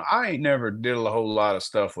running now, I ain't never did a whole lot of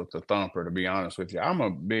stuff with the thumper, to be honest with you. I'm a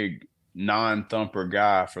big non-thumper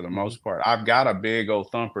guy for the most part. I've got a big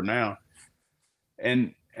old thumper now.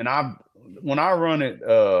 And when I run it,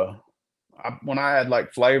 when I add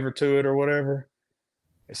like flavor to it or whatever,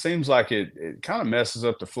 it seems like it kind of messes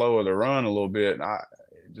up the flow of the run a little bit. I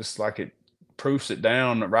just like it proofs it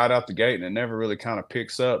down right out the gate, and it never really kind of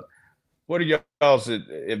picks up. What are y'all's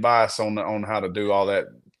advice on how to do all that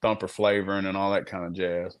thumper flavoring and all that kind of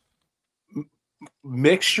jazz?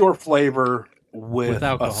 Mix your flavor with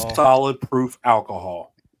a solid proof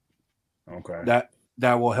alcohol. Okay.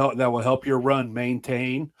 That will help your run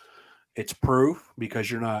maintain its proof because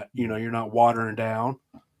you're not watering down.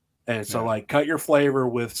 And so like cut your flavor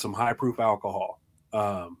with some high proof alcohol.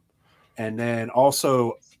 And then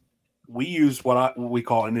also we use what we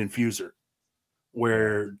call an infuser,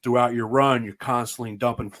 where throughout your run, you're constantly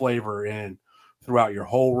dumping flavor in throughout your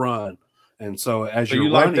whole run. And so as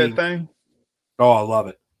you're running, like that thing? Oh, I love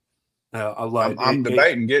it. I love it. I'm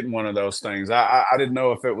debating getting one of those things. I didn't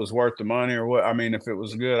know if it was worth the money or what. I mean, if it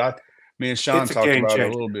was good. Me and Sean talked about it a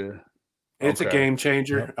little bit. It's a game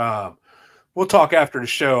changer. Yep. We'll talk after the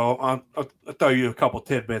show. I'll tell you a couple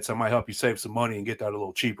tidbits that might help you save some money and get that a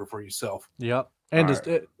little cheaper for yourself. Yep. And just,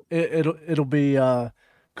 it'll be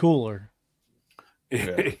cooler.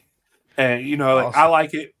 Yeah. And you know, awesome. I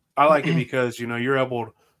like it because you know you're able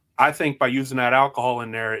to, I think by using that alcohol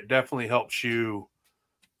in there, it definitely helps you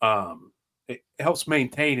it helps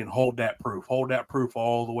maintain and hold that proof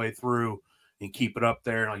all the way through and keep it up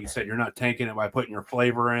there. Like you said, you're not tanking it by putting your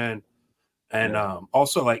flavor in. And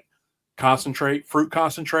also like fruit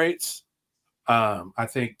concentrates, I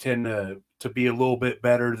think tend to be a little bit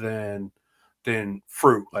better than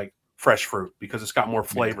fruit, like fresh fruit, because it's got more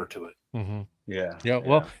flavor to it. Mm-hmm. Yeah.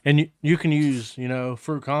 Well, and you can use, you know,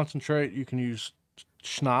 fruit concentrate. You can use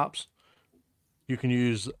schnapps. You can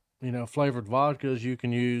use, you know, flavored vodkas. You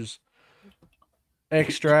can use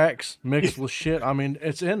extracts mixed with shit. I mean,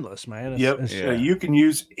 it's endless, man. You can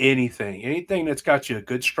use anything that's got you a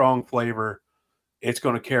good strong flavor. It's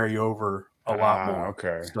going to carry over a lot more.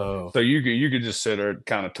 Okay. So you could just sit there,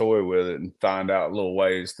 kind of toy with it, and find out little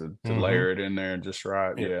ways to layer it in there just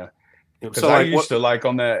right. Yeah. Because I used to like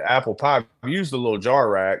on that apple pie, I used the little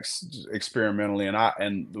jar racks experimentally,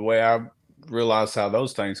 and the way I realized how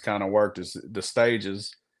those things kind of worked is the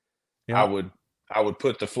stages. Yeah. I would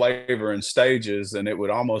put the flavor in stages, and it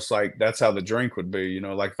would almost like that's how the drink would be. You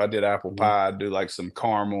know, like if I did apple pie, I'd do like some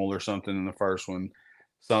caramel or something in the first one,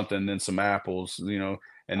 then some apples. You know,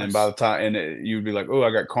 and then by the time you'd be like, oh,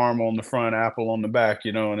 I got caramel on the front, apple on the back.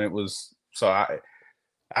 You know, and it was so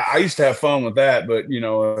I used to have fun with that, but you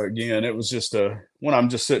know, again, it was just when I'm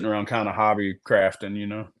just sitting around kind of hobby crafting, you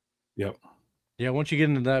know. Yep. Yeah. Once you get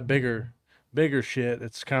into that bigger shit,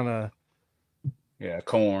 it's kind of Yeah,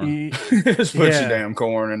 corn. Just put your damn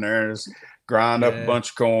corn in there. Just grind up a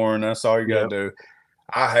bunch of corn. That's all you got to do.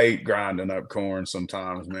 I hate grinding up corn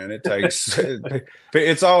sometimes, man. It takes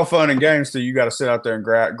it's all fun and games till you got to sit out there and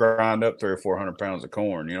grind up 300 or 400 pounds of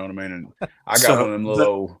corn. You know what I mean? And I got one of them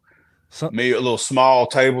little small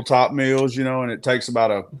tabletop meals, you know, and it takes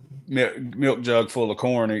about a milk jug full of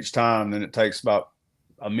corn each time. Then it takes about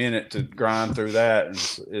a minute to grind through that. And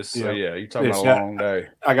it's you're talking about a long day.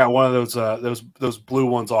 I got one of those blue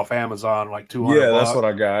ones off Amazon, like $200. Yeah, that's what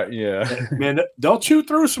I got. Yeah, man, they'll chew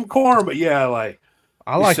through some corn, but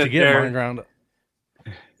I like to get mine ground up.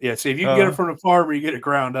 Yeah, see if you can get it from the farmer, you get it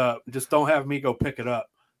ground up. Just don't have me go pick it up.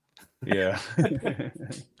 Yeah,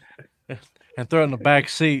 and throw it in the back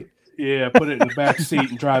seat. Yeah, put it in the back seat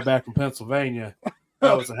and drive back from Pennsylvania.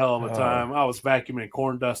 That was a hell of a time. I was vacuuming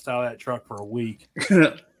corn dust out of that truck for a week.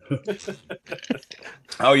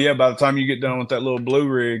 Oh yeah, by the time you get done with that little blue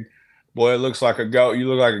rig, boy, it looks like a ghost. You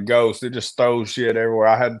look like a ghost. It just throws shit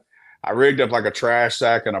everywhere. I rigged up like a trash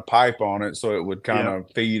sack and a pipe on it so it would kind of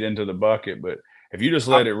feed into the bucket. But if you just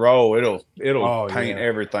let it roll, it'll paint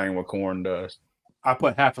everything with corn dust. I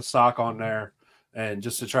put half a sock on there and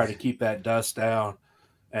just to try to keep that dust down.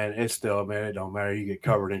 And it's still, man, it don't matter. You get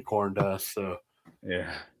covered in corn dust. So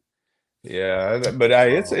yeah. But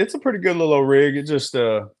it's a pretty good little rig. It just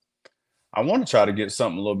I want to try to get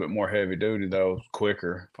something a little bit more heavy duty though,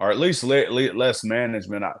 quicker, or at least less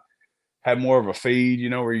management. I had more of a feed,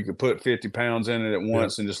 you know, where you could put 50 pounds in it at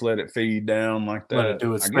once and just let it feed down like that. Let it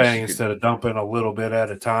do its thing instead of dumping a little bit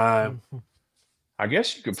at a time. I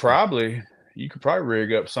guess you could probably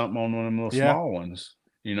rig up something on one of them little small ones,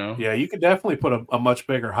 you know? Yeah, you could definitely put a much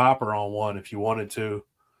bigger hopper on one if you wanted to.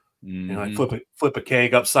 You know, like flip a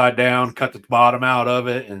keg upside down, cut the bottom out of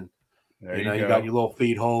it, and you got your little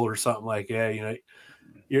feed hole or something like that. You know,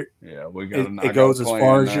 it goes as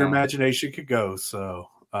far as your imagination could go. So,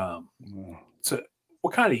 so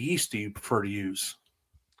what kind of yeast do you prefer to use?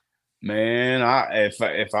 Man, I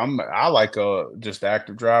like just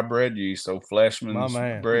active dry bread yeast, so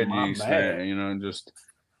Fleshman's bread yeast, man. You know, just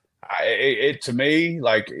to me,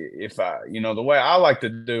 like the way I like to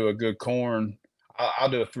do a good corn, I'll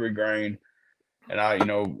do a 3-grain,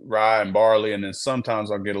 and rye and barley, and then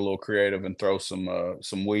sometimes I'll get a little creative and throw some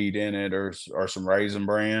wheat in it or some raisin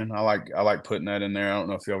bran. I like putting that in there. I don't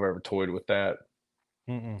know if y'all ever toyed with that.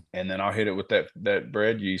 And then I'll hit it with that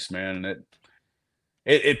bread yeast, man, and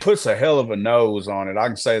it puts a hell of a nose on it. I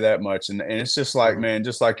can say that much. And it's just like, man,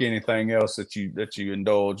 just like anything else that you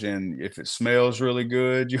indulge in, if it smells really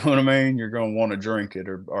good, you know what I mean? You're going to want to drink it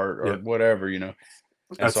or whatever, you know?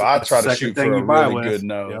 And so I try to shoot for a really good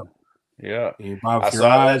nose. Yeah.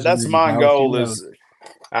 That's my goal is,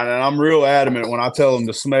 and I'm real adamant when I tell them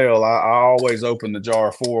to smell, I always open the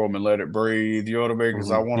jar for them and let it breathe. You know what I mean?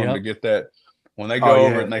 Because I want them to get that. When they go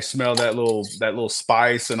over it and they smell that little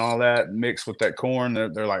spice and all that mixed with that corn,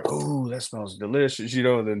 they're like, "Ooh, that smells delicious," you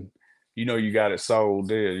know. Then you got it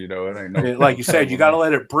sold, you know. It ain't no like you said, you got to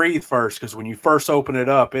let it breathe first, because when you first open it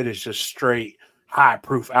up, it is just straight high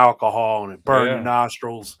proof alcohol and it burns your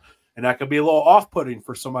nostrils, and that could be a little off putting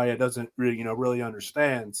for somebody that doesn't really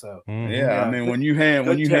understand. So I mean, when you hand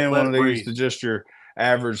one of these to just your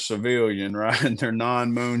average civilian, right, and they're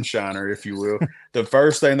non-moonshiner, if you will, the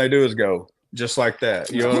first thing they do is go. Just like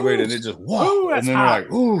that, you know what I mean? And it just and then hot.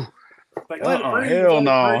 They're like, "Ooh, hell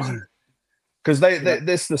no!" Because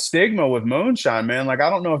this the stigma with moonshine, man. Like, I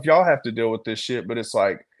don't know if y'all have to deal with this shit, but it's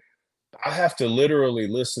like I have to literally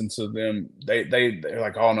listen to them. They're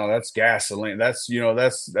like, "Oh no, that's gasoline. That's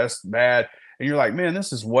bad." And you're like, "Man,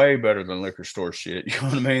 this is way better than liquor store shit." You know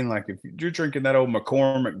what I mean? Like, if you're drinking that old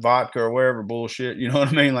McCormick vodka or whatever bullshit, you know what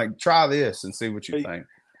I mean? Like, try this and see what you think.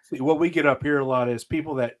 See, what we get up here a lot is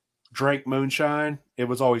people that drank moonshine, it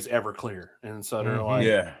was always Everclear, and so they're like,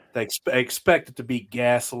 they expect it to be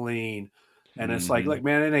gasoline, and it's like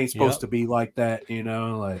man, it ain't supposed to be like that, you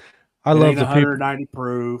know. Like, I love the 190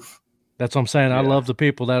 proof. That's what I'm saying. I love the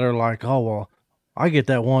people that are like, "Oh well, I get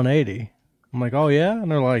that 180." I'm like, "Oh yeah," and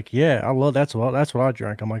they're like, "Yeah, I love that's what I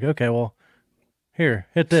drink." I'm like, "Okay, well, here,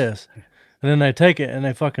 hit this," and then they take it and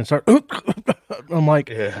they fucking start. I'm like,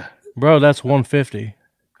 "Bro, that's 150."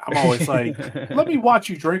 I'm always like, let me watch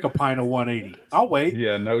you drink a pint of 180. I'll wait.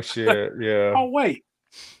 Yeah, no shit. Yeah. I'll wait.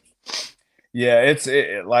 Yeah, it's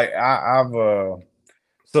like I've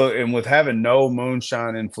and with having no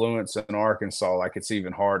moonshine influence in Arkansas, like it's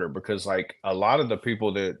even harder because like a lot of the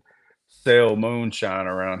people that sell moonshine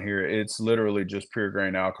around here, it's literally just pure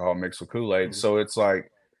grain alcohol mixed with Kool-Aid. So it's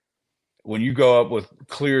like when you go up with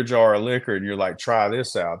clear jar of liquor and you're like, try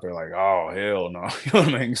this out, they're like, oh hell no. You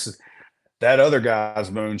know what I mean? that other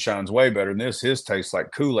guy's moonshine's way better than this. His tastes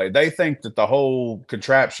like Kool-Aid. They think that the whole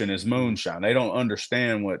contraption is moonshine. They don't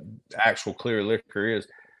understand what actual clear liquor is.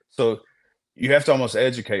 So you have to almost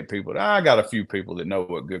educate people. I got a few people that know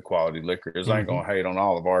what good quality liquor is. I ain't gonna hate on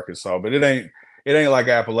all of Arkansas, but it ain't like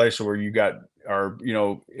Appalachia where you got, or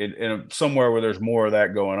in somewhere where there's more of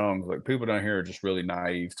that going on. Like people down here are just really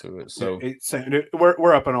naive to it. So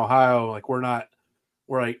we're up in Ohio. Like we're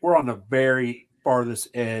on the very farthest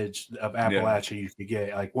edge of Appalachia you could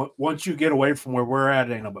get. Like once you get away from where we're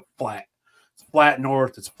at, it ain't no but flat. It's flat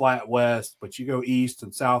north, it's flat west, but you go east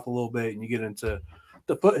and south a little bit, and you get into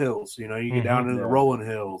the foothills. You get down into the rolling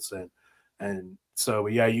hills, and so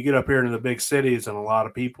you get up here into the big cities, and a lot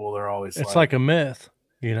of people they're always it's like a myth,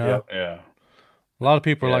 Yeah. A lot of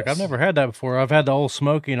people are like, I've never had that before. I've had the Old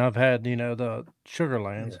Smoky, and I've had the Sugar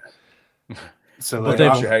Lands. Yeah. So but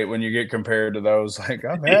don't you hate when you get compared to those? Like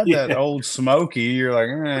I've had that Old Smoky. You're like,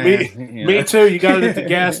 me too. You got it at the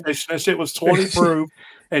gas station. That shit was 20 proof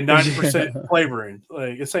and 90% flavoring.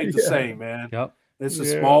 Like this ain't the same, man. Yep. It's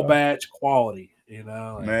a small batch quality.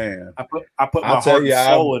 Man, I put my heart and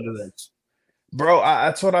soul into this, bro.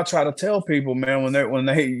 That's what I try to tell people, man. When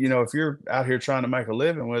they if you're out here trying to make a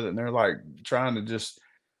living with it, and they're like trying to just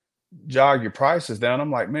jog your prices down,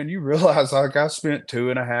 I'm like, man, you realize like I spent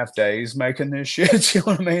 2.5 days making this shit. You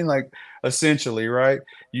know what I mean? Like essentially, right?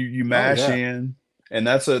 You mash in, and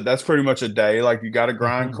that's pretty much a day. Like you got to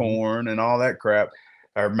grind corn and all that crap,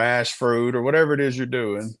 or mash fruit or whatever it is you're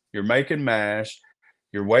doing. You're making mash.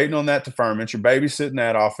 You're waiting on that to ferment. You're babysitting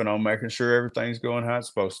that off and on, making sure everything's going how it's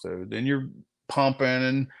supposed to. Then you're pumping,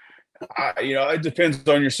 and it depends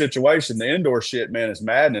on your situation. The indoor shit, man, is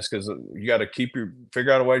madness because you got to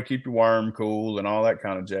figure out a way to keep your worm cool and all that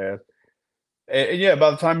kind of jazz. And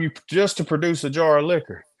by the time to produce a jar of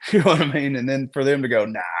liquor, you know what I mean? And then for them to go,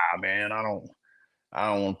 nah, man, I don't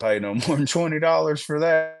want to pay no more than $20 for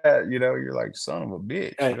that. You're like, son of a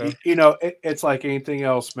bitch. It's like anything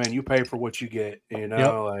else, man. You pay for what you get.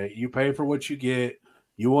 Like you pay for what you get.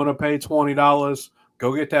 You want to pay $20?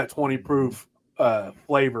 Go get that 20 proof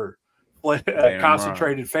flavor,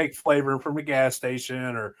 concentrated fake flavoring from the gas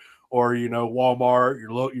station or Walmart,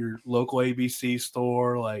 your local ABC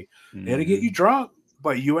store. Like it'll get you drunk,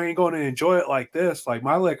 but you ain't going to enjoy it like this. Like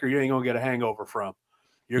my liquor, you ain't going to get a hangover from.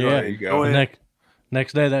 You're going to enjoy it.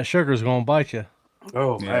 Next day, that sugar's going to bite you.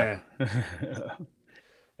 Oh, man.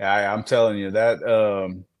 I'm telling you, that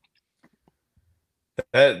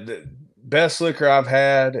the best liquor I've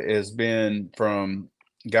had has been from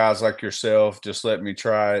guys like yourself. Just let me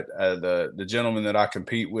try it. The gentleman that I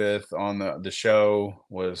compete with on the show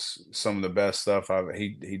was some of the best stuff.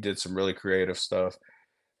 He did some really creative stuff,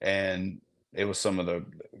 and it was some of the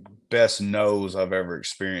best no's I've ever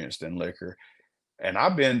experienced in liquor. And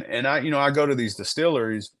I go to these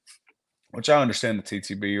distilleries, which I understand the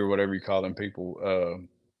TTB or whatever you call them people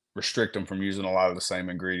restrict them from using a lot of the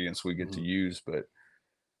same ingredients we get to use. But,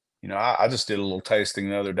 I just did a little tasting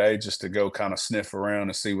the other day just to go kind of sniff around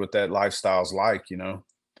and see what that lifestyle's like,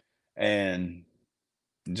 and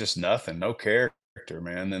just nothing, no character,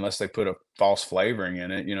 man, unless they put a false flavoring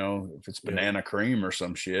in it, if it's banana cream or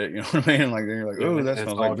some shit, you know what I mean? Like, then you're like, oh, that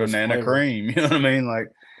smells like banana cream, you know what I mean? Like,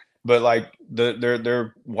 but like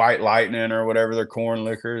their white lightning or whatever, their corn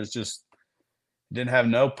liquor is just didn't have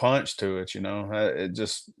no punch to it.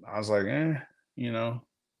 I was like,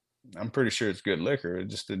 I'm pretty sure it's good liquor. It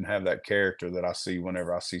just didn't have that character that I see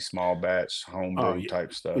whenever I see small batch homebrew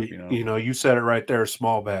type stuff. You said it right there,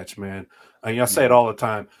 small batch, man. I say it all the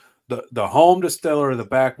time. The home distiller, the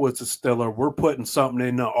backwoods distiller, we're putting something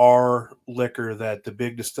into our liquor that the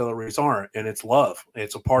big distilleries aren't, and it's love.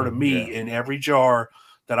 It's a part of me in every jar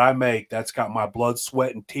that I make that's got my blood,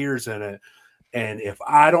 sweat, and tears in it. And if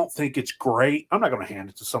I don't think it's great, I'm not going to hand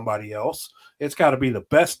it to somebody else. It's got to be the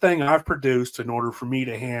best thing I've produced in order for me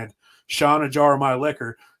to hand Sean a jar of my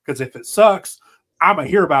liquor. Because if it sucks, I'm going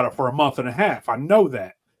to hear about it for a month and a half. I know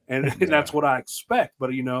that. And that's what I expect.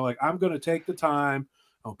 But, I'm going to take the time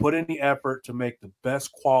and put in the effort to make the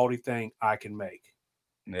best quality thing I can make.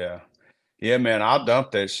 Yeah. Yeah, man, I'll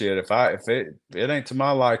dump that shit. If it ain't to my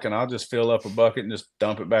liking, I'll just fill up a bucket and just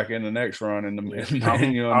dump it back in the next run.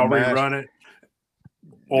 I'll rerun it,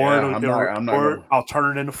 or I'll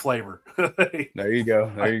turn it into flavor. There you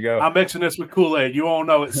go. I'm mixing this with Kool-Aid. You won't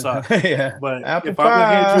know it sucks. But apple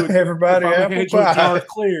pie, if I'm gonna hand you a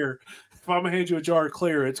jar of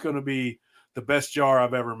clear, it's going to be the best jar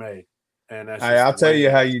I've ever made. And that's Hey, just I'll the tell way you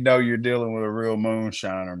it how is. you know you're dealing with a real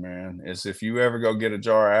moonshiner, man. Is if you ever go get a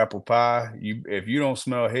jar of apple pie, if you don't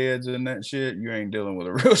smell heads in that shit, you ain't dealing with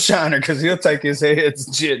a real shiner because he'll take his heads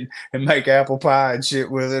and shit and make apple pie and shit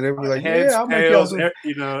with it. He'll be like, "Yeah, Heads, I'll make y'all tails,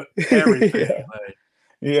 some." everything. Yeah, Like,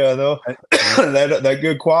 yeah, though I- that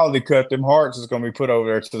good quality cut, them hearts is gonna be put over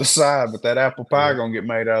there to the side, but that apple pie yeah. gonna get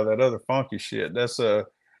made out of that other funky shit. That's You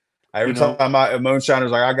every know, time a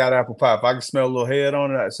moonshiner's like, I got apple pie. If I can smell a little head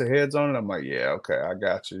on it, I say heads on it. I'm like, yeah, okay, I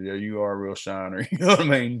got you. Yeah, you are a real shiner. You know what I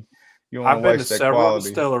mean? You don't want I've to been to waste that several quality.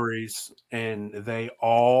 distilleries, and they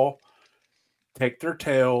all take their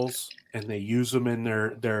tails and they use them in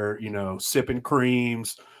their sipping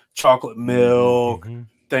creams, chocolate milk, Mm-hmm.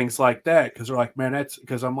 things like that. Because they're like, man, that's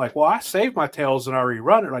because I'm like, well, I saved my tails and I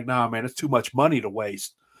rerun it. Like, nah, man, it's too much money to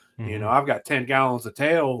waste. Mm-hmm. I've got 10 gallons of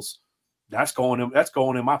tails. That's going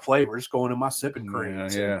in my flavor. It's going in my sipping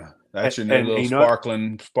creams. Yeah. That's your new And little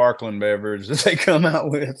sparkling beverage that they come out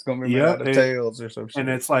with. It's gonna be made yeah, out of tails or some shit. and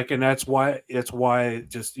it's like, and that's why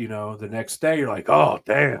just the next day you're like, oh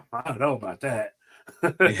damn, I don't know about that.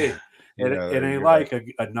 Yeah. It ain't You're right.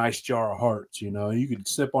 like a nice jar of hearts. You could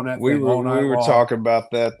sip on that We thing were all night we were long. talking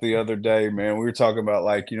about that the other day, man. We were talking about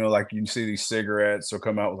like like you see these cigarettes, they'll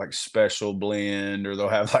come out with like special blend, or they'll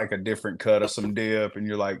have like a different cut of some dip, and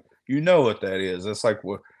you're like, you know what that is? It's like,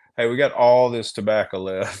 well, hey, we got all this tobacco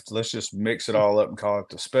left. Let's just mix it all up and call it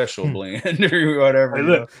the special blend or whatever, Hey,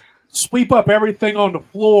 look, sweep up everything on the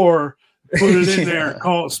floor, put it in there, and Yeah.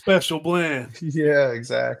 call it special blend. Yeah,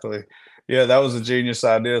 exactly. Yeah, that was a genius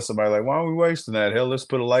idea. Somebody like, why are we wasting that? Hell, let's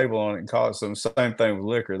put a label on it and call it some. Same thing with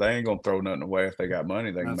liquor. They ain't gonna throw nothing away if they got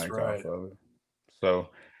money they can That's make right. off of it. So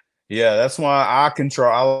yeah, that's why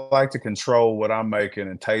I like to control what I'm making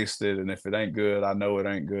and taste it. And if it ain't good, I know it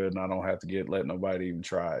ain't good and I don't have to let nobody even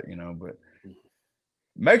try it. But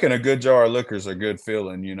making a good jar of liquor is a good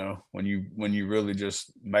feeling, when you really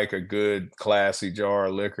just make a good classy jar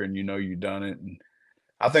of liquor and you've done it. And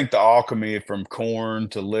I think the alchemy from corn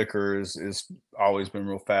to liquor is always been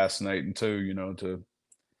real fascinating too, to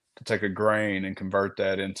take a grain and convert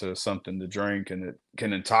that into something to drink and it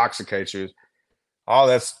can intoxicate you. Oh,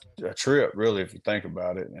 that's a trip, really, if you think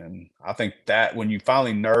about it. And I think that when you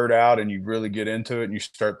finally nerd out and you really get into it and you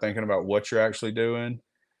start thinking about what you're actually doing,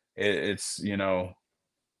 it's You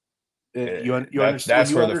understand when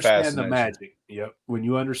that's you where the understand the fascination. magic. Yep. When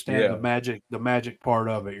you understand Yeah, the magic part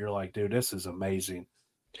of it, you're like, dude, this is amazing.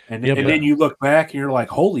 And Yeah, and but then yeah, you look back and you're like,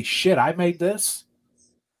 holy shit, I made this.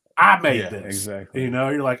 I made yeah, this. exactly.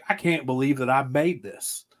 You're like, I can't believe that I made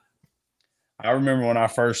this. I remember when I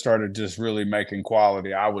first started just really making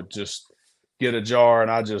quality, I would just get a jar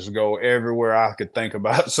and I just go everywhere I could think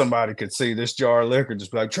about. Somebody could see this jar of liquor,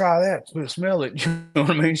 just be like, try that, smell it. You know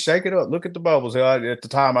what I mean? Shake it up, look at the bubbles. Hell, at the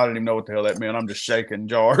time, I didn't even know what the hell that meant. I'm just shaking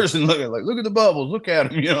jars and look at the bubbles, look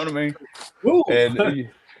at them. You know what I mean? Ooh. And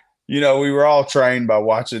we were all trained by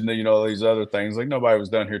watching these other things. Like nobody was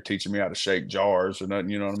down here teaching me how to shake jars or nothing.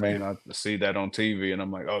 You know what I mean? I see that on TV, and I'm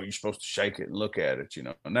like, oh, you're supposed to shake it and look at it.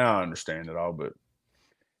 Now I understand it all, but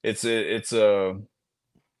it's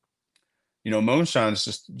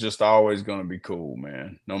moonshine's just always going to be cool,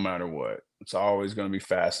 man. No matter what, it's always going to be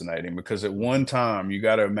fascinating because at one time you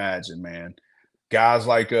got to imagine, man, guys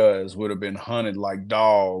like us would have been hunted like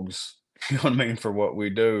dogs. You know what I mean, for what we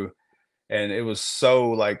do, and it was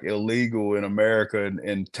so like illegal in America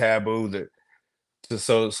and taboo that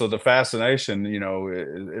so the fascination,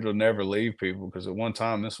 it'll never leave people because at one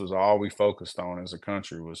time this was all we focused on as a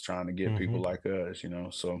country was trying to get mm-hmm. people like us.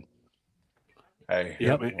 So hey,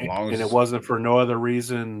 Yep. Yep. as long And it as wasn't for no other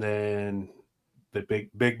reason than the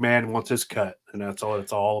big man wants his cut, and that's all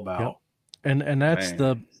it's all Yep. about. And that's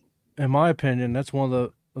man, in my opinion, that's one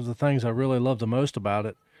of the things I really love the most about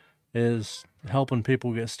it is helping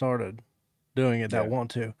people get started doing it that yeah, want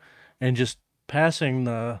to, and just passing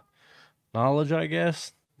the knowledge, I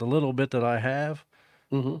guess, the little bit that I have.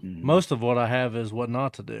 Mm-hmm. mhm, Most of what I have is what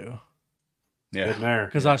not to do yeah, Been there.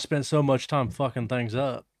 because I spent so much time fucking things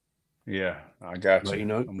up. yeah. I got But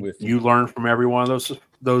you. I'm with you. you learn from every one of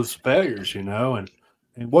those failures, and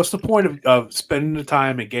what's the point of spending the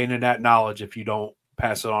time and gaining that knowledge if you don't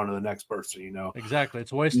pass it on to the next person? Exactly,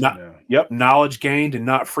 it's wasted. Not Yeah, Yep, knowledge gained and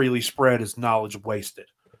not freely spread is knowledge wasted.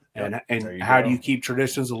 Yep. And there you how do you go. keep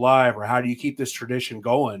traditions alive, or how do you keep this tradition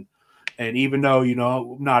going? And even though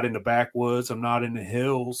I'm not in the backwoods, I'm not in the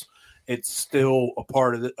hills, it's still a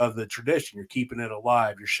part of the tradition. You're keeping it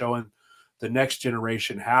alive. You're showing the next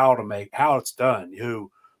generation how it's done.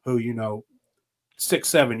 Who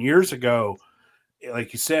 6-7 years ago,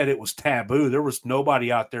 like you said, it was taboo. There was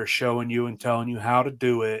nobody out there showing you and telling you how to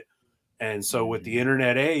do it And so with the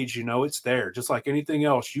internet age, it's there. Just like anything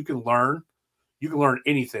else, you can learn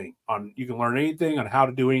anything on how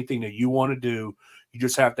to do anything that you want to do. You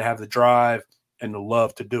just have to have the drive and the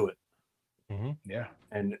love to do it. Mm-hmm. Yeah.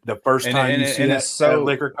 And the first time you see that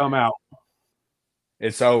liquor come out,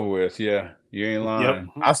 it's over with. Yeah. You ain't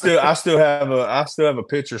lying. Yep. I still have a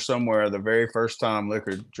picture somewhere of the very first time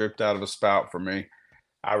liquor dripped out of a spout for me.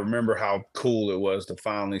 I remember how cool it was to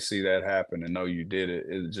finally see that happen and know you did it.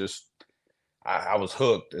 It just, I was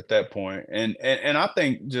hooked at that point. And I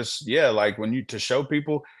think just, like when to show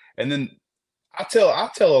people, and then I tell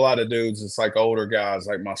a lot of dudes, it's like older guys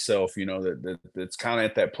like myself, that's kind of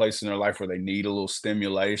at that place in their life where they need a little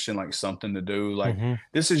stimulation, like something to do. Like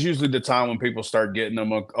this is usually the time when people start getting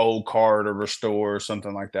them an old car to restore or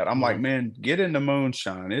something like that. I'm like, man, get into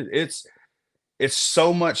moonshine. It's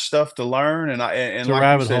so much stuff to learn, and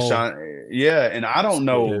like you said, Sean, and I don't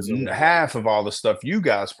know half of all the stuff you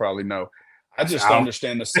guys probably know. I just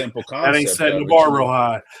understand the simple concept. That ain't setting the bar real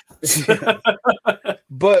high.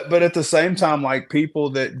 But at the same time, like people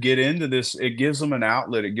that get into this, it gives them an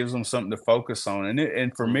outlet. It gives them something to focus on.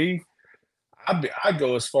 And for me, I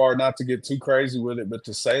go as far not to get too crazy with it, but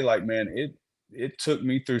to say like, man, it took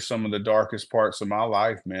me through some of the darkest parts of my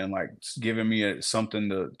life, man. Like it's giving me something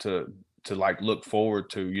to like look forward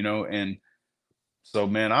to, and so,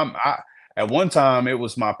 man, at one time it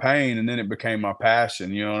was my pain and then it became my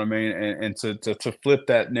passion, you know what I mean? And to flip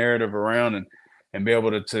that narrative around and be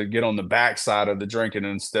able to get on the backside of the drinking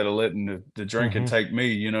instead of letting the drinking take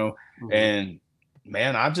me, and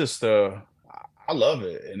man, I just, I love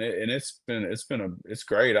it. And it's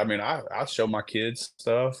great. I mean, I show my kids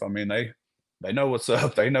stuff. I mean, they know what's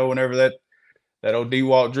up. They know whenever that old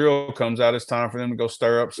D-Walk drill comes out, it's time for them to go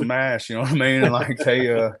stir up some ash, you know what I mean? And like they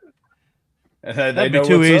know what's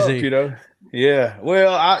easy. Up, Yeah.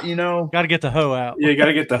 Well, got to get the hoe out. Yeah, got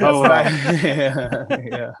to get the hoe out.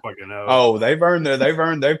 Yeah. Fucking hoe. Oh, they've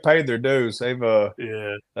paid their dues. They've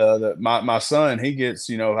my son, he gets,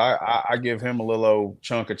 I give him a little old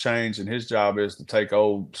chunk of change, and his job is to take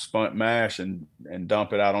old spunt mash and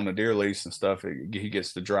dump it out on the deer lease and stuff. He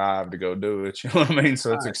gets the drive to go do it. You know what I mean?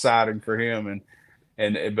 So it's exciting for him.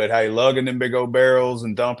 But hey, lugging them big old barrels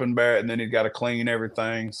and dumping and then he's got to clean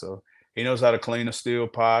everything. So he knows how to clean a steel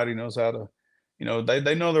pot. He knows how to,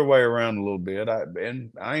 they know their way around a little bit.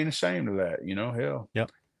 And I ain't ashamed of that, hell.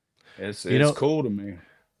 Yep. It's cool to me.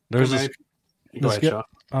 There's I was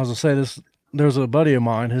gonna say this. There's a buddy of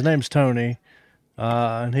mine. His name's Tony,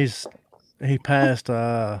 and he passed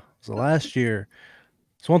last year.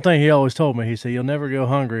 It's one thing he always told me. He said, "You'll never go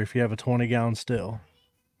hungry if you have a 20-gallon still."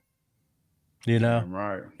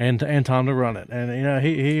 Right. And time to run it. And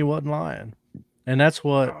he wasn't lying. And that's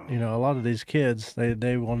what a lot of these kids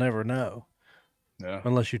they will never know. Yeah.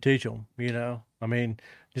 Unless you teach them. I mean,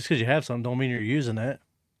 just because you have something don't mean you're using it.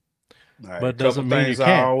 Right. But doesn't mean you can't.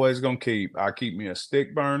 I always gonna keep. I keep me a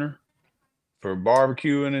stick burner for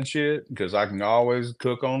barbecuing and shit because I can always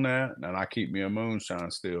cook on that, and I keep me a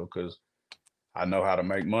moonshine still because I know how to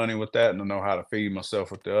make money with that, and I know how to feed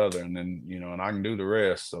myself with the other, and then and I can do the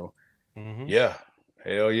rest. So, yeah,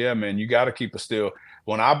 hell yeah, man, you got to keep a still.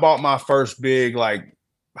 When I bought my first big like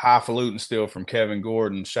highfalutin still from Kevin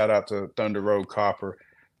Gordon, shout out to Thunder Road Copper,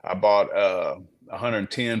 I bought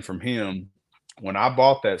 110 from him. When I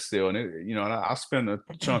bought that still, and and I spent a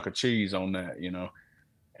chunk of cheese on that, and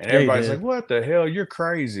everybody's like, "What the hell? You're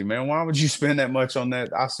crazy, man! Why would you spend that much on that?"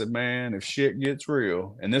 I said, "Man, if shit gets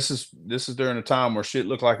real, and this is during a time where shit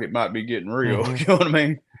looked like it might be getting real, you know what I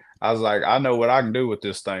mean?" I was like, "I know what I can do with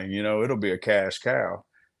this thing, it'll be a cash cow,"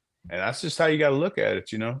 and that's just how you got to look at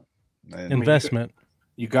it, And, investment.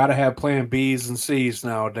 You got to have plan B's and C's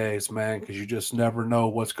nowadays, man, because you just never know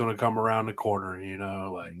what's going to come around the corner,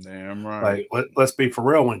 like damn right. Like let's be for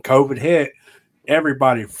real. When COVID hit,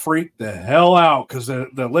 everybody freaked the hell out because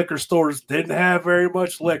the liquor stores didn't have very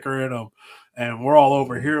much liquor in them, and we're all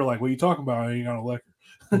over here like, "What are you talking about? I ain't got no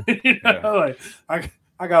liquor." Like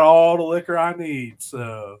I got all the liquor I need,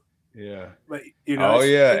 so. Yeah. But,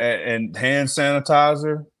 and hand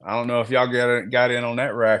sanitizer. I don't know if y'all got in on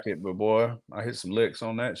that racket, but boy, I hit some licks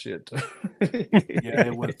on that shit too.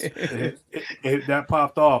 Yeah, that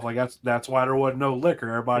popped off. Like that's why there wasn't no liquor.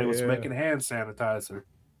 Everybody was making hand sanitizer.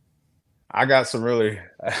 I got a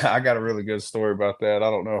really good story about that. I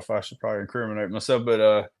don't know if I should probably incriminate myself,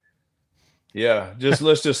 but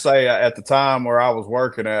let's just say at the time where I was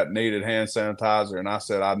working at needed hand sanitizer, and I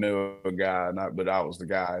said I knew a guy, but I was the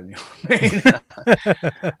guy. You know what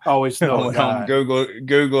I mean? Always know a guy.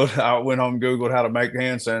 Googled. I went home and Googled how to make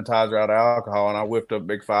hand sanitizer out of alcohol, and I whipped up a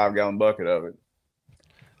big 5-gallon bucket of it.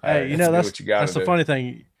 Hey, that's the funny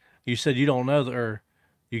thing. You said you don't know or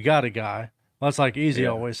you got a guy. Well, that's like Easy Yeah.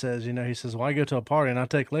 always says. He says, when I go to a party and I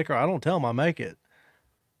take liquor, I don't tell them I make it.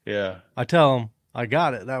 Yeah. I tell them I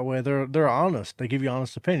got it. That way they're honest. They give you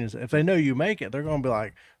honest opinions. If they know you make it, they're going to be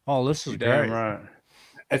like, oh, this is You're great. damn right.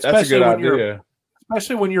 Especially That's a good when idea.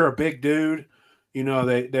 especially when you're a big dude,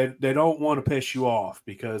 they don't want to piss you off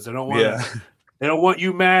because they don't want to. They don't want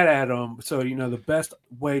you mad at them. So, the best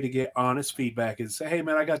way to get honest feedback is say, hey,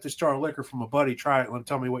 man, I got this jar of liquor from a buddy. Try it. Let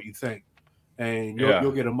tell me what you think. And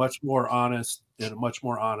you'll get a much more honest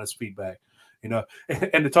feedback. And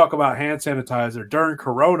to talk about hand sanitizer during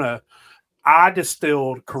Corona, I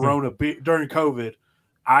distilled Corona beer during COVID.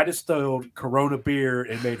 I distilled Corona beer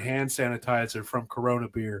and made hand sanitizer from Corona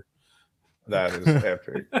beer. That is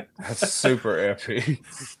epic. That's super epic.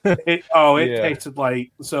 It tasted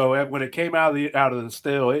like when it came out of the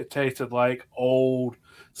still, it tasted like old,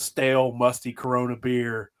 stale, musty Corona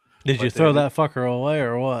beer. Did you throw that fucker away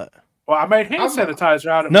or what? Well, I made hand sanitizer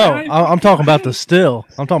out of it. No, I'm talking about the still.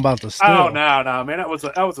 I'm talking about the still. Oh no, man, that was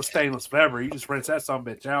a stainless Weber. You just rinse that son of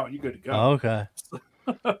a bitch out, and you good to go. Oh, okay.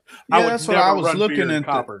 That's what I was looking at.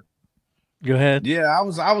 Go ahead. Yeah, I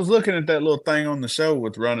was looking at that little thing on the show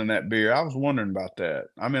with running that beer. I was wondering about that.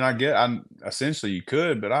 I mean, essentially you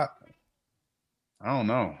could, but I don't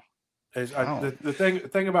know. The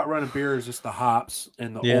thing about running beer is just the hops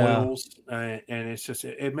and the oils, and it's just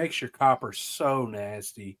it makes your copper so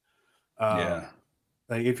nasty. Like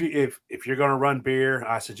if you're gonna run beer,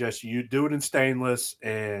 I suggest you do it in stainless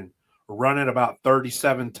and run it about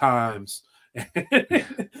 37 times.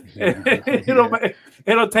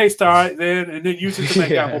 It'll taste all right then, and then use it to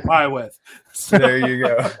make apple pie with. So, there you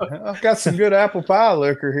go. I've got some good apple pie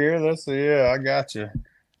liquor here. I got you.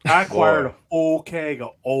 I acquired a full keg of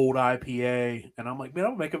old IPA, and I'm like, man,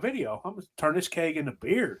 I'm gonna make a video. I'm gonna turn this keg into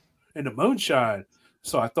beer, into moonshine.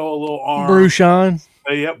 So I throw a little arm. Brewshine.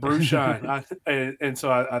 Yep, Brewshine. And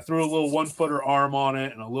so I threw a little 1-footer arm on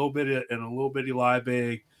it and a little bitty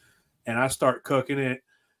Liebig, and I start cooking it.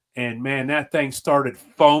 And man, that thing started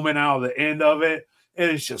foaming out of the end of it. It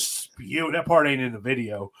is just spewing. That part ain't in the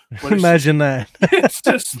video. But imagine that. It's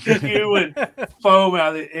just spewing foam out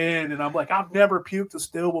of the end. And I'm like, I've never puked a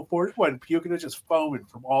still before. It wasn't puking. It's just foaming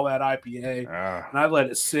from all that IPA. And I let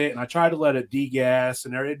it sit, and I tried to let it degas,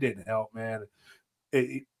 and it didn't help, man.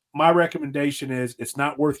 My recommendation is it's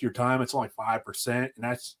not worth your time. It's only 5%. And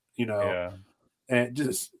that's, and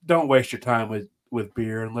just don't waste your time with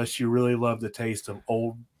beer unless you really love the taste of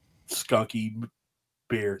old skunky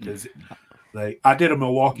beer, because I did a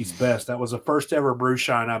Milwaukee's Best. That was the first ever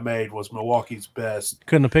Brewshine I made, was Milwaukee's Best.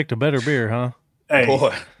 Couldn't have picked a better beer, huh? Hey,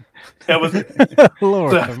 boy, it was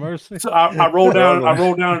Lord have mercy. So I rolled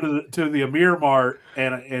down to the Amir Mart,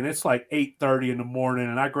 and it's like 8:30 in the morning,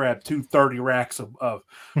 and I grabbed 230 racks of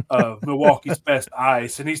Milwaukee's Best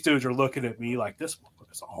ice, and these dudes are looking at me like, this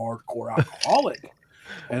motherfucker's a hardcore alcoholic.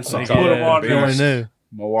 And so I put them on there,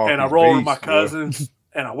 and I roll with my cousins,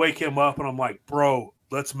 and I wake him up, and I'm like, bro,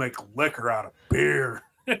 let's make liquor out of beer.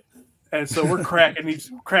 And so we're cracking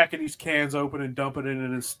these cans open and dumping it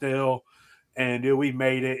in a still, and we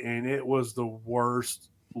made it, and it was the worst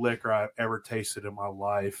liquor I've ever tasted in my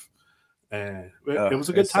life. And it was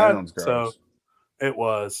a good time. So it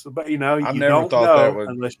was, but you don't know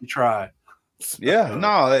unless you try.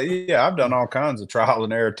 I've done all kinds of trial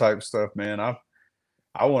and error type stuff, man.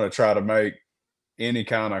 I want to try to make any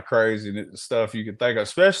kind of crazy stuff you can think of,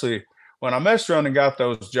 especially when I messed around and got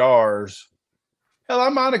those jars. Hell, I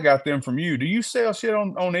might have got them from you. Do you sell shit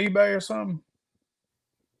on eBay or something?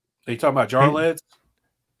 Are you talking about jar lids?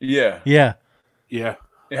 Yeah. Yeah,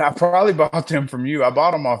 I probably bought them from you. I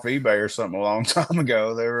bought them off eBay or something a long time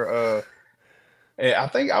ago. They were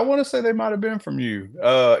I want to say they might have been from you.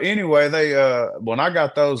 Anyway, they when I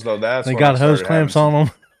got those though, they got hose clamps on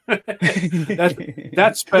them.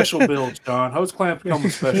 That's special builds, John. Hose clamp come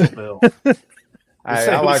with special build.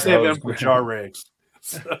 I like them for jar rigs.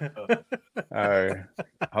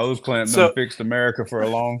 Hose clamp fixed America for a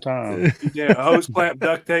long time. Yeah, a hose clamp,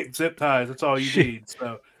 duct tape, zip ties. That's all you need.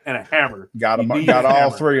 So, and a hammer. Got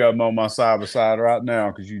all three of them on my side by side right now,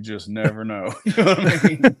 because you just never know. You know what I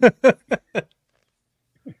mean?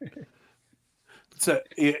 So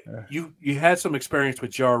you had some experience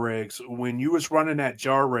with jar rigs. When you was running that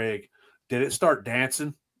jar rig, did it start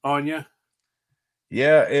dancing on you?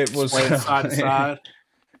 Yeah, it was side to side.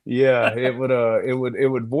 Yeah, it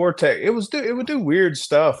would vortex. It would do weird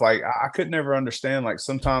stuff. Like I could never understand. Like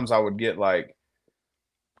sometimes I would get like,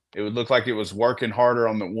 it would look like it was working harder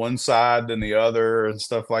on the one side than the other and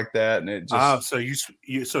stuff like that. And it just so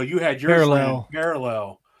you had yours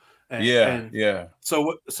parallel. Yeah.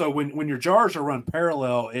 So when your jars are run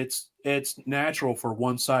parallel, it's natural for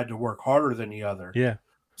one side to work harder than the other. Yeah.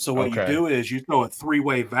 So what you do is you throw a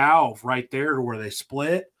 3-way valve right there to where they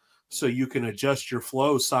split, so you can adjust your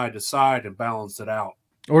flow side to side and balance it out.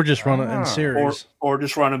 Or just run it in series. Or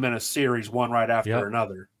just run them in a series, one right after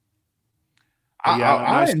another.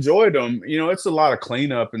 I enjoyed them. You know, it's a lot of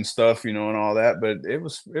cleanup and stuff, you know, and all that, but it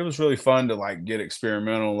was really fun to like get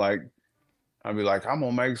experimental. Like I'd be like, I'm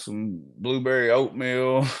gonna make some blueberry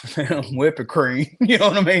oatmeal, whipping cream. You know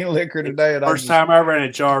what I mean? Liquor today. And First time I ran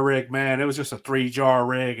a jar rig, man, it was just a 3-jar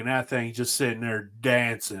rig, and that thing just sitting there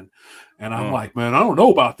dancing. And I'm like, man, I don't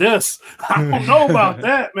know about this. I don't know about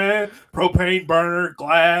that, man. Propane burner,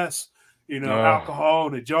 glass, you know, alcohol,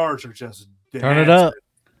 and the jars are just dancing. Turn it up.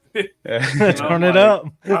 Turn it up.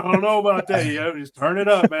 I don't know about that. Just turn it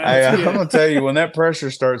up, man. Hey, I'm gonna tell you, when that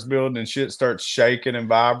pressure starts building and shit starts shaking and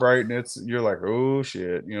vibrating, you're like, oh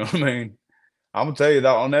shit. You know what I mean? I'm gonna tell you that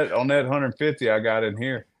on that 150 I got in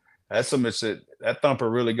here, that's so much that thumper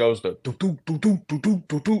really goes to do do do do do do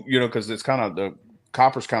do do. You know, because it's kind of the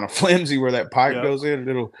copper's kind of flimsy where that pipe goes in.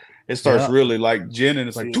 And it starts really like ginning.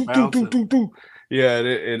 It's like do do do do do.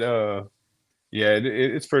 Yeah,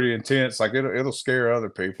 it's pretty intense. Like it'll scare other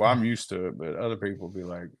people. I'm used to it, but other people will be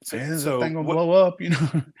like, "Man, is that thing gonna blow up?" You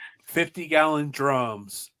know, 50-gallon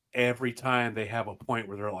drums. Every time they have a point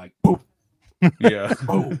where they're like, "Boom, yeah,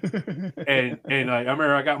 boom," and I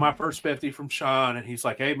remember I got my first 50 from Sean, and he's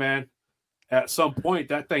like, "Hey, man, at some point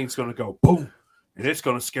that thing's gonna go boom, and it's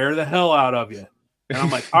gonna scare the hell out of you." And I'm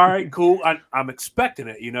like, "All right, cool. I'm expecting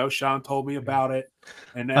it." You know, Sean told me about it,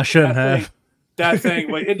 and I shouldn't have. That thing,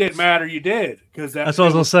 it didn't matter. You did, because that's what I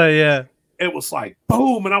was gonna say. Yeah, it was like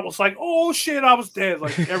boom, and I was like, "Oh shit!" I was dead.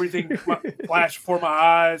 Like everything flashed before my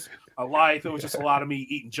eyes. My life. It was just a lot of me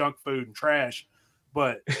eating junk food and trash.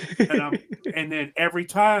 But and then every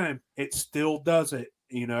time it still does it.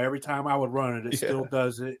 You know, every time I would run it, still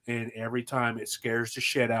does it, and every time it scares the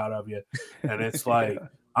shit out of you. And it's like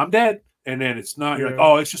I'm dead, and then it's not. You're like,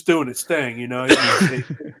 oh, it's just doing its thing. You know,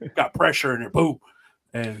 it got pressure in it. Boom.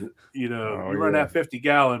 And, you know, you run that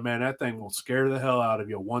 50-gallon, man, that thing will scare the hell out of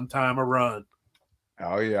you one time a run.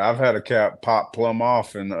 Oh, yeah. I've had a cap pop plumb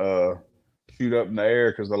off and shoot up in the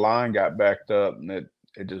air because the line got backed up, and it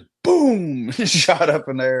just, boom, shot up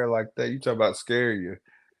in the air like that. You talk about scare you.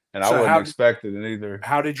 And so I wasn't expecting it either.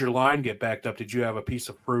 How did your line get backed up? Did you have a piece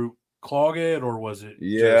of fruit clog it, or was it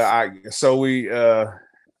we I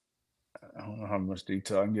don't know how much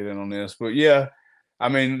detail I can get in on this, but yeah. I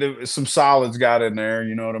mean, some solids got in there,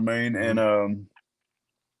 you know what I mean, and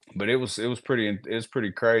but it was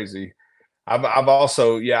pretty crazy. I've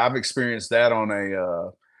also I've experienced that on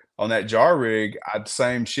that jar rig.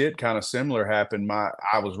 Same shit, kind of similar happened.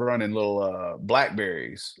 I was running little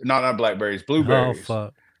blackberries, not blackberries, blueberries. Oh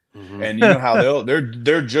fuck! And you know how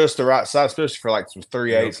they're just the right size, especially for like some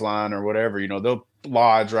 3/8 line or whatever. You know, they'll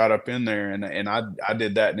lodge right up in there, and I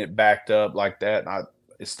did that, and it backed up like that, and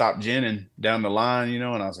it stopped ginning down the line, you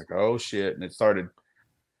know, and I was like, oh shit. And it started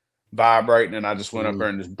vibrating, and I just went up there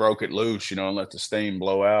and just broke it loose, you know, and let the steam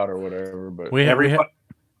blow out or whatever. But I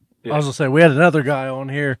was gonna say, we had another guy on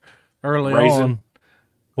here early on.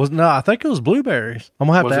 I think it was blueberries. I'm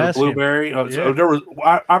gonna have to ask blueberry? You. So there was.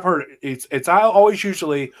 I've heard it's always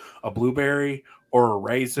usually a blueberry or a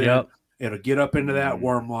raisin. Yep. It'll get up into that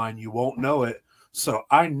worm line. You won't know it. So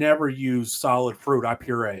I never use solid fruit. I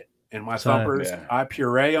puree it. And my thumpers, I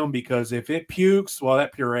puree them, because if it pukes, well,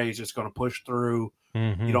 that puree is just going to push through.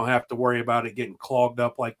 Mm-hmm. You don't have to worry about it getting clogged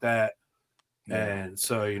up like that. Yeah. And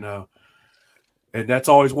so, you know, and that's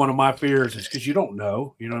always one of my fears, is because you don't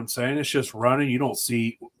know. You know what I'm saying? It's just running. You don't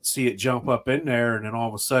see it jump up in there, and then all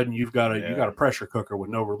of a sudden you got a pressure cooker with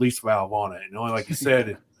no release valve on it. And only, like you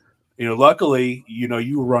said, you know, luckily, you know,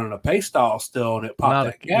 you were running a paste style still, and it popped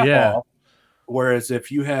that cap off. Whereas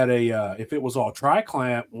if you had if it was all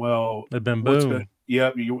tri-clamp, well, it'd been boom.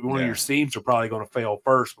 One of your seams are probably going to fail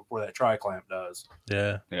first before that tri-clamp does.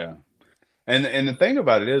 Yeah. Yeah. And the thing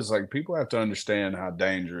about it is, like, people have to understand how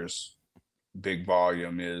dangerous big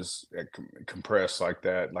volume is compressed like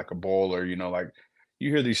that, like a boiler, you know, like you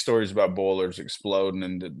hear these stories about boilers exploding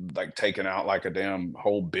and like taking out like a damn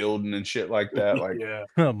whole building and shit like that. Like,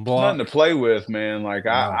 nothing to play with, man. Like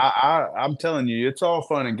I'm telling you, it's all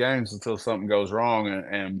fun and games until something goes wrong,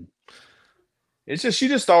 and it's just, you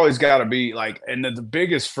just always got to be like, and the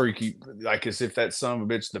biggest freaky, like, is if that son of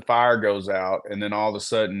a bitch, the fire goes out, and then all of a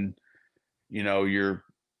sudden, you know, you're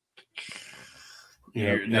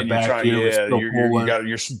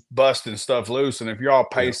busting stuff loose, and if you're all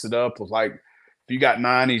pasted up with, like, if you got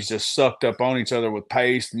 90s just sucked up on each other with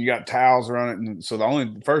paste, and you got towels around it, and so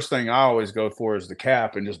the first thing I always go for is the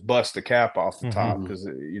cap, and just bust the cap off the top, because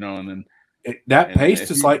you know, and then paste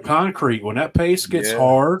is like concrete. When that paste gets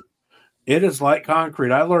hard, It is like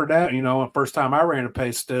concrete. I learned that, the first time I ran a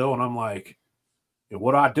pace still, and I'm like,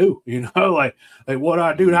 what do I do? Like what do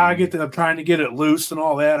I do? How I get I'm trying to get it loose and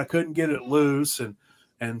all that. I couldn't get it loose,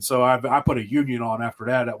 and so I put a union on after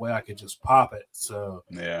that. That way I could just pop it. So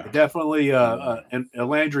definitely a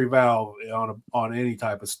Landry valve on any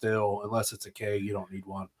type of still, unless it's a K, you don't need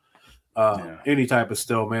one. Any type of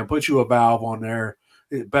still, man. Put you a valve on there.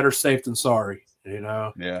 Better safe than sorry.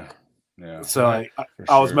 Yeah. So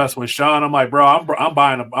I was messing with Sean. I'm like, bro, I'm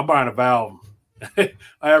buying a valve. I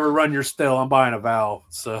ever run your still, I'm buying a valve.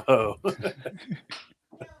 So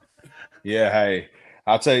yeah, hey,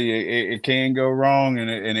 I'll tell you, it can go wrong, and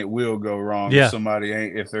it will go wrong. Yeah. If somebody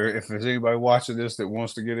if there's anybody watching this that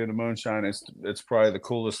wants to get into moonshine, it's probably the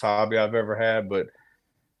coolest hobby I've ever had. But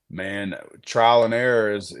man, trial and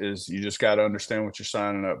error is you just got to understand what you're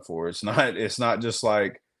signing up for. It's not just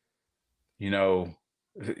like,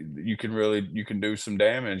 you can do some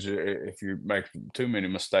damage if you make too many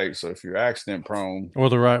mistakes. So if you're accident prone, or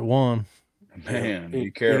the right one, man,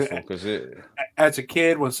 be careful, because as a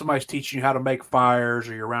kid, when somebody's teaching you how to make fires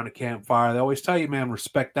or you're around a campfire, they always tell you, man,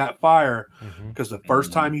 respect that fire, because the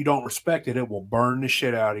first time you don't respect it, it will burn the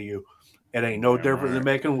shit out of you. It ain't no different than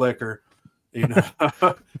making liquor. It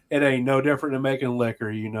ain't no different than making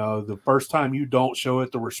liquor. The first time you don't show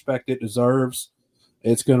it the respect it deserves,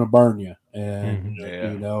 it's going to burn you. And,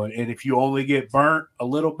 and if you only get burnt a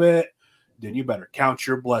little bit, then you better count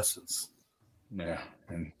your blessings. Yeah.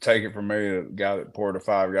 And take it from me, a guy that poured a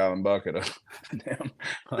 5-gallon bucket of damn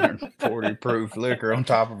 140 proof liquor on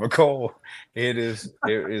top of a coal. It is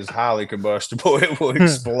highly combustible. It will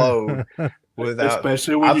explode without.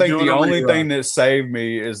 Especially when I think the only thing that saved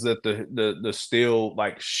me is that the steel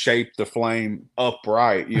like shaped the flame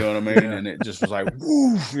upright. You know what I mean? And it just was like,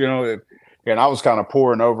 woof, and I was kind of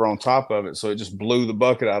pouring over on top of it, so it just blew the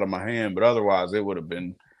bucket out of my hand. But otherwise, it would have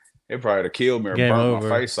been. It probably would have killed me or burnt my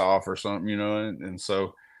face off or something, and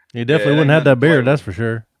so you definitely wouldn't have that beard, that's for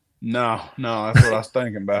sure. No, that's what I was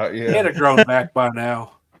thinking about. Yeah, it'd have grown back by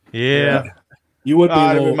now. Yeah. You would be.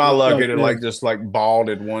 I'd have been my luck. It'd like just like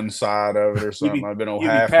balded one side of it or something. I've been old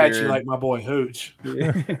half patchy like my boy Hooch.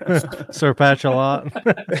 Sir Patch a lot.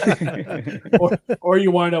 or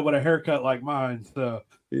you wind up with a haircut like mine. So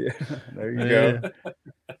there you go.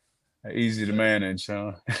 Easy to manage,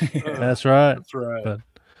 huh? That's right. That's right. But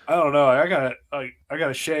I don't know. I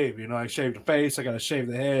gotta shave. I shave the face. I gotta shave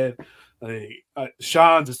the head.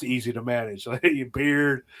 Sean's is easy to manage. Like your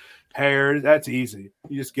beard, hair, that's easy.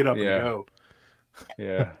 You just get up and go.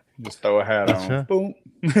 Yeah, just throw a hat on. Right. Boom.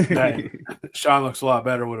 Sean looks a lot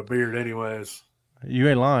better with a beard, anyways. You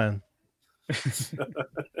ain't lying.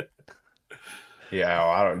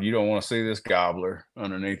 Yeah, you don't want to see this gobbler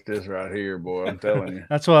underneath this right here, boy. I'm telling you.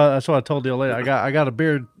 That's why I told the old lady I got a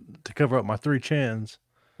beard to cover up my 3 chins.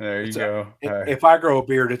 There you go. If I grow a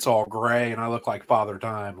beard, it's all gray, and I look like Father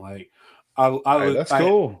Time. Like that's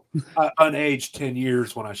cool. I unaged 10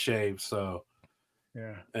 years when I shave. So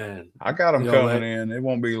yeah, and I got them coming in. It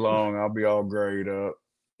won't be long. I'll be all grayed up.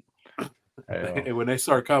 When they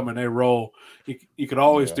start coming, they roll. You could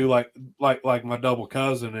always do like my double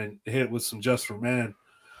cousin and hit it with some Just for Men.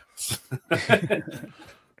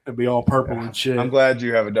 It'd be all purple and shit. I'm glad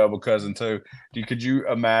you have a double cousin too. Could you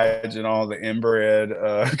imagine all the inbred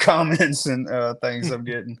comments and things I'm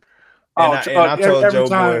getting? I told Joe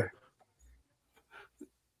Boy.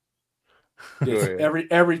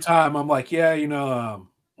 Every time I'm like, our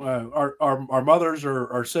mothers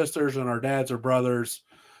are our sisters and our dads are brothers,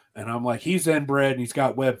 and I'm like, he's inbred and he's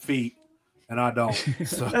got webbed feet, and I don't.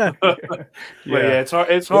 So, it's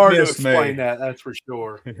hard to explain that. That's for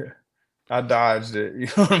sure. Yeah. I dodged it. You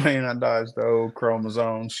know what I mean? I dodged the old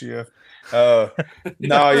chromosome shift. So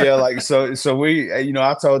we,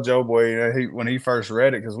 I told Joe Boy, when he first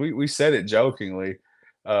read it, because we said it jokingly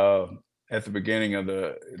at the beginning of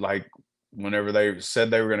whenever they said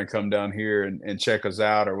they were going to come down here and check us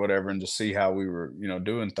out or whatever, and just see how we were,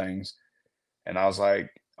 doing things. And I was like,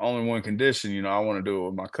 only one condition, I want to do it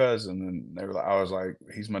with my cousin. And I was like,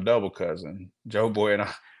 he's my double cousin, Joe Boy. And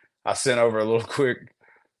I sent over a little quick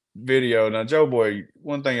video. Now, Joe Boy,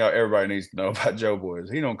 one thing everybody needs to know about Joe Boy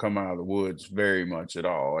is he don't come out of the woods very much at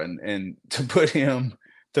all. And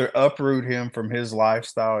to uproot him from his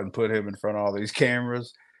lifestyle and put him in front of all these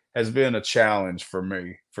cameras has been a challenge for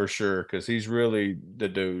me, for sure, because he's really the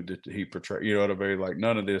dude that he portrays. You know what I mean? Like,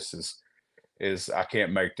 none of this is I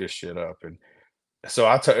can't make this shit up. And so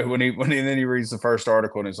when he reads the first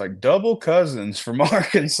article and it's like double cousins from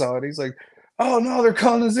Arkansas, and he's like, oh no, they're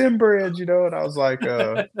calling us inbred, and I was like,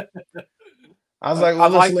 I was like, well,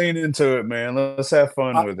 let's lean into it, man. Let's have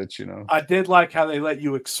fun with it, I did like how they let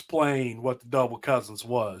you explain what the double cousins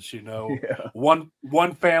was, Yeah.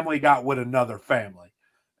 One family got with another family.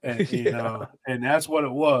 And and that's what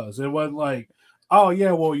it was. It wasn't like, oh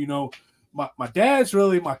yeah, well, my dad's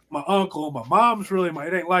really my uncle, my mom's really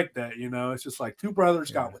it ain't like that, It's just like two brothers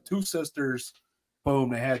got with two sisters, boom,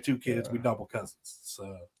 they had two kids, we double cousins.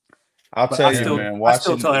 So I'll tell you, man, I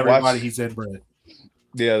still tell everybody he's inbred.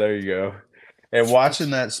 Yeah, there you go. And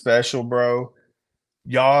watching that special, bro,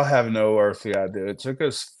 y'all have no earthly idea. It took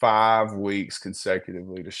us 5 weeks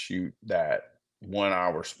consecutively to shoot that 1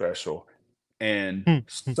 hour special. And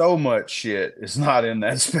so much shit is not in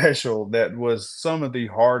that special that was some of the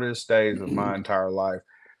hardest days of my entire life.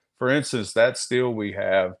 For instance, that still we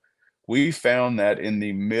found that in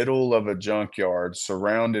the middle of a junkyard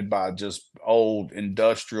surrounded by just old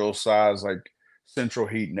industrial size, like central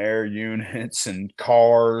heat and air units and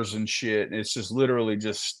cars and shit. And it's just literally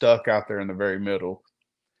just stuck out there in the very middle.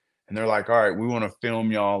 And they're like, all right, we want to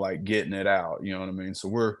film y'all like getting it out. You know what I mean? So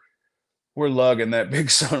we're lugging that big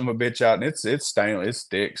son of a bitch out, and it's stainless, it's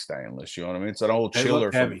thick stainless. You know what I mean? It's an old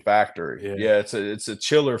chiller from a factory. Yeah, it's a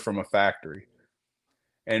chiller from a factory.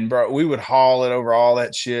 And bro, we would haul it over all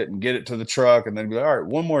that shit and get it to the truck, and then be like, all right,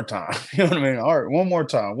 one more time. You know what I mean? All right, one more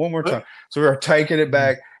time. So we were taking it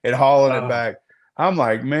back and hauling it back. I'm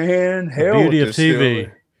like, man, hell, beauty of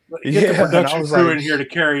TV. Get the production crew in here to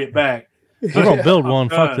carry it back. We're gonna build one.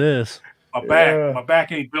 Fuck this. My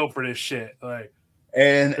back ain't built for this shit. Like,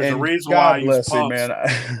 and the reason God why bless him, man.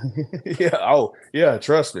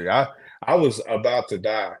 Trust me. I was about to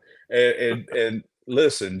die. And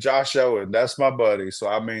listen, Josh Owen, that's my buddy. So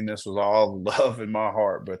I mean, this was all love in my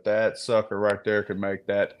heart, but that sucker right there could make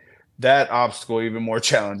that obstacle even more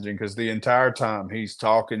challenging, because the entire time he's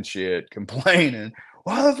talking shit, complaining,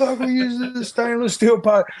 why the fuck are we using this stainless steel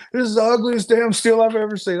pipe? This is the ugliest damn steel I've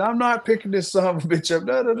ever seen. I'm not picking this son of a bitch up.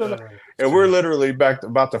 No. And we're literally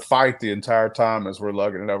about to fight the entire time as we're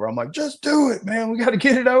lugging it over. I'm like, just do it, man. We got to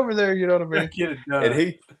get it over there. You know what I mean? Get it done. And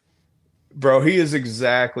he is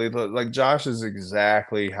exactly like Josh is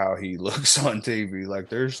exactly how he looks on TV. Like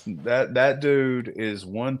there's that dude is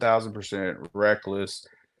 1000% reckless.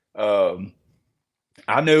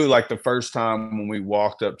 I knew like the first time when we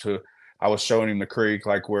walked up to, I was showing him the creek,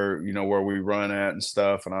 like where we run at and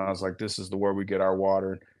stuff. And I was like, this is where we get our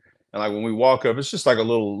water. And like when we walk up, it's just like a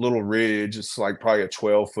little ridge. It's like probably a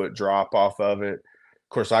 12-foot drop off of it. Of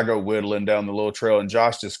course, I go whittling down the little trail, and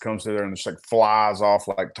Josh just comes through there and just like flies off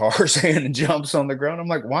like Tarzan and jumps on the ground. I'm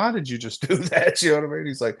like, why did you just do that? You know what I mean?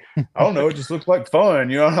 He's like, I don't know. It just looked like fun.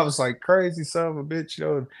 You know, and I was like, crazy son of a bitch. You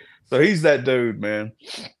know, so he's that dude, man.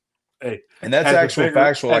 Hey, and that's actual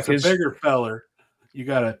factual. Like his bigger feller, you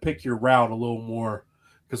got to pick your route a little more,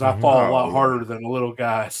 because I fall a lot harder than a little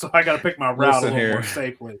guy. So I got to pick my route a little more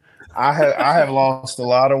safely. I have lost a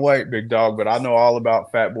lot of weight, big dog, but I know all about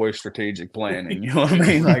fat boy strategic planning. You know what I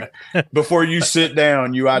mean? Like before you sit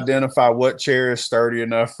down, you identify what chair is sturdy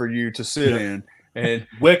enough for you to sit in, and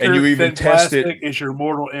you even test it. Is your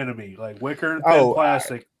mortal enemy. Like wicker thin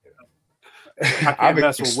plastic. I've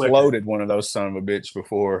exploded one of those son of a bitch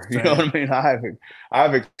before. You know what I mean?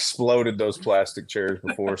 I've exploded those plastic chairs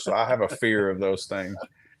before, so I have a fear of those things.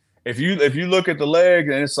 If you look at the leg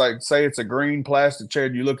and it's like, say it's a green plastic chair,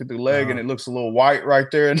 and you look at the leg and it looks a little white right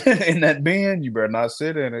there in that bin, you better not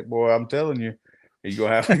sit in it, boy. I'm telling you,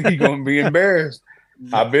 you're gonna be embarrassed.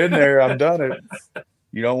 I've been there, I've done it.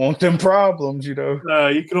 You don't want them problems, you know. No,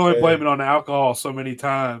 you can only blame it on alcohol so many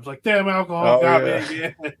times. Like, damn, alcohol got me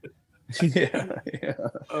again. Yeah.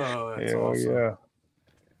 Oh, that's awesome. Yeah.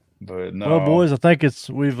 But no. Well, boys, I think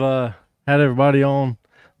we've had everybody on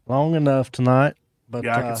long enough tonight. But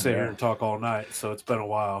I can sit here and talk all night, so it's been a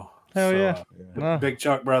while. Hell yeah. Big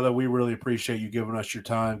Chuk, brother, we really appreciate you giving us your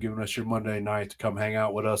time, giving us your Monday night to come hang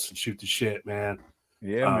out with us and shoot the shit, man.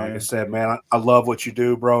 Yeah, man. Like I said, man, I love what you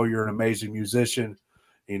do, bro. You're an amazing musician.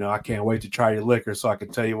 You know, I can't wait to try your liquor so I can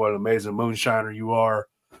tell you what an amazing moonshiner you are.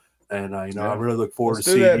 And, I really look forward to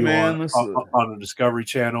seeing you on the Discovery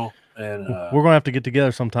Channel. And we're going to have to get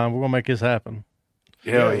together sometime. We're going to make this happen.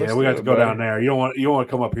 Hell yeah. We got to go down there. You don't want to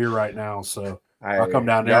come up here right now, so. I'll come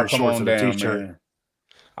down there in shorts and a t-shirt. Man.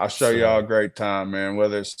 I'll show y'all a great time, man.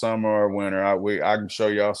 Whether it's summer or winter, I can show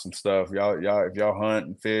y'all some stuff. Y'all, if y'all hunt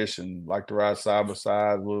and fish and like to ride side by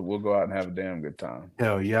side, we'll go out and have a damn good time.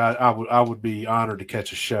 Hell yeah, I would be honored to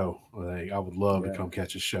catch a show. Like, I would love to come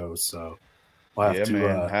catch a show. So we'll have to.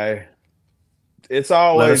 Man. Hey, it's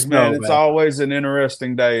always always an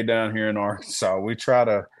interesting day down here in Arkansas. We try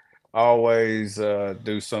to always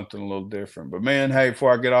do something a little different. But man, hey,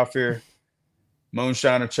 before I get off here.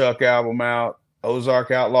 Moonshiner Chuk album out.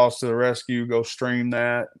 Ozark Outlaws to the Rescue. Go stream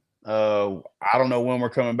that. I don't know when we're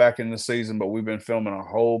coming back in the season, but we've been filming a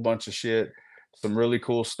whole bunch of shit, some really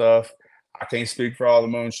cool stuff. I can't speak for all the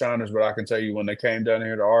Moonshiners, but I can tell you when they came down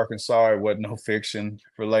here to Arkansas, it wasn't no fiction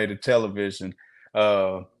related television.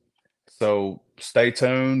 So stay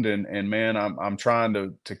tuned, and man, I'm trying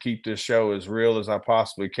to keep this show as real as I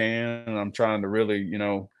possibly can. And I'm trying to really,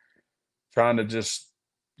 trying to just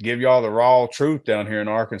give y'all the raw truth down here in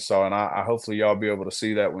Arkansas. And I hopefully y'all be able to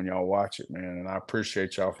see that when y'all watch it, man. And I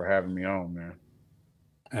appreciate y'all for having me on, man.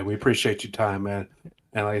 And we appreciate your time, man.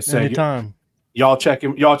 And like I said, anytime. Y'all check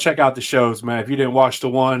out the shows, man. If you didn't watch the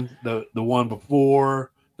one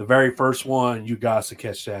before, the very first one, you guys to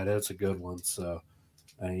catch that. It's a good one. So,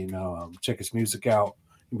 check his music out.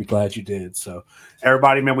 You'll be glad you did. So,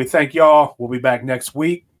 everybody, man, we thank y'all. We'll be back next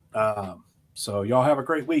week. So y'all have a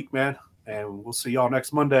great week, man. And we'll see y'all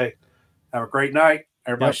next Monday. Have a great night.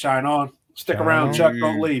 Everybody shine on. Stick around, Chuck.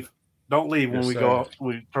 Don't leave. Don't leave when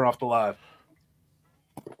we turn off the live.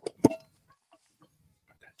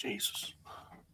 Jesus.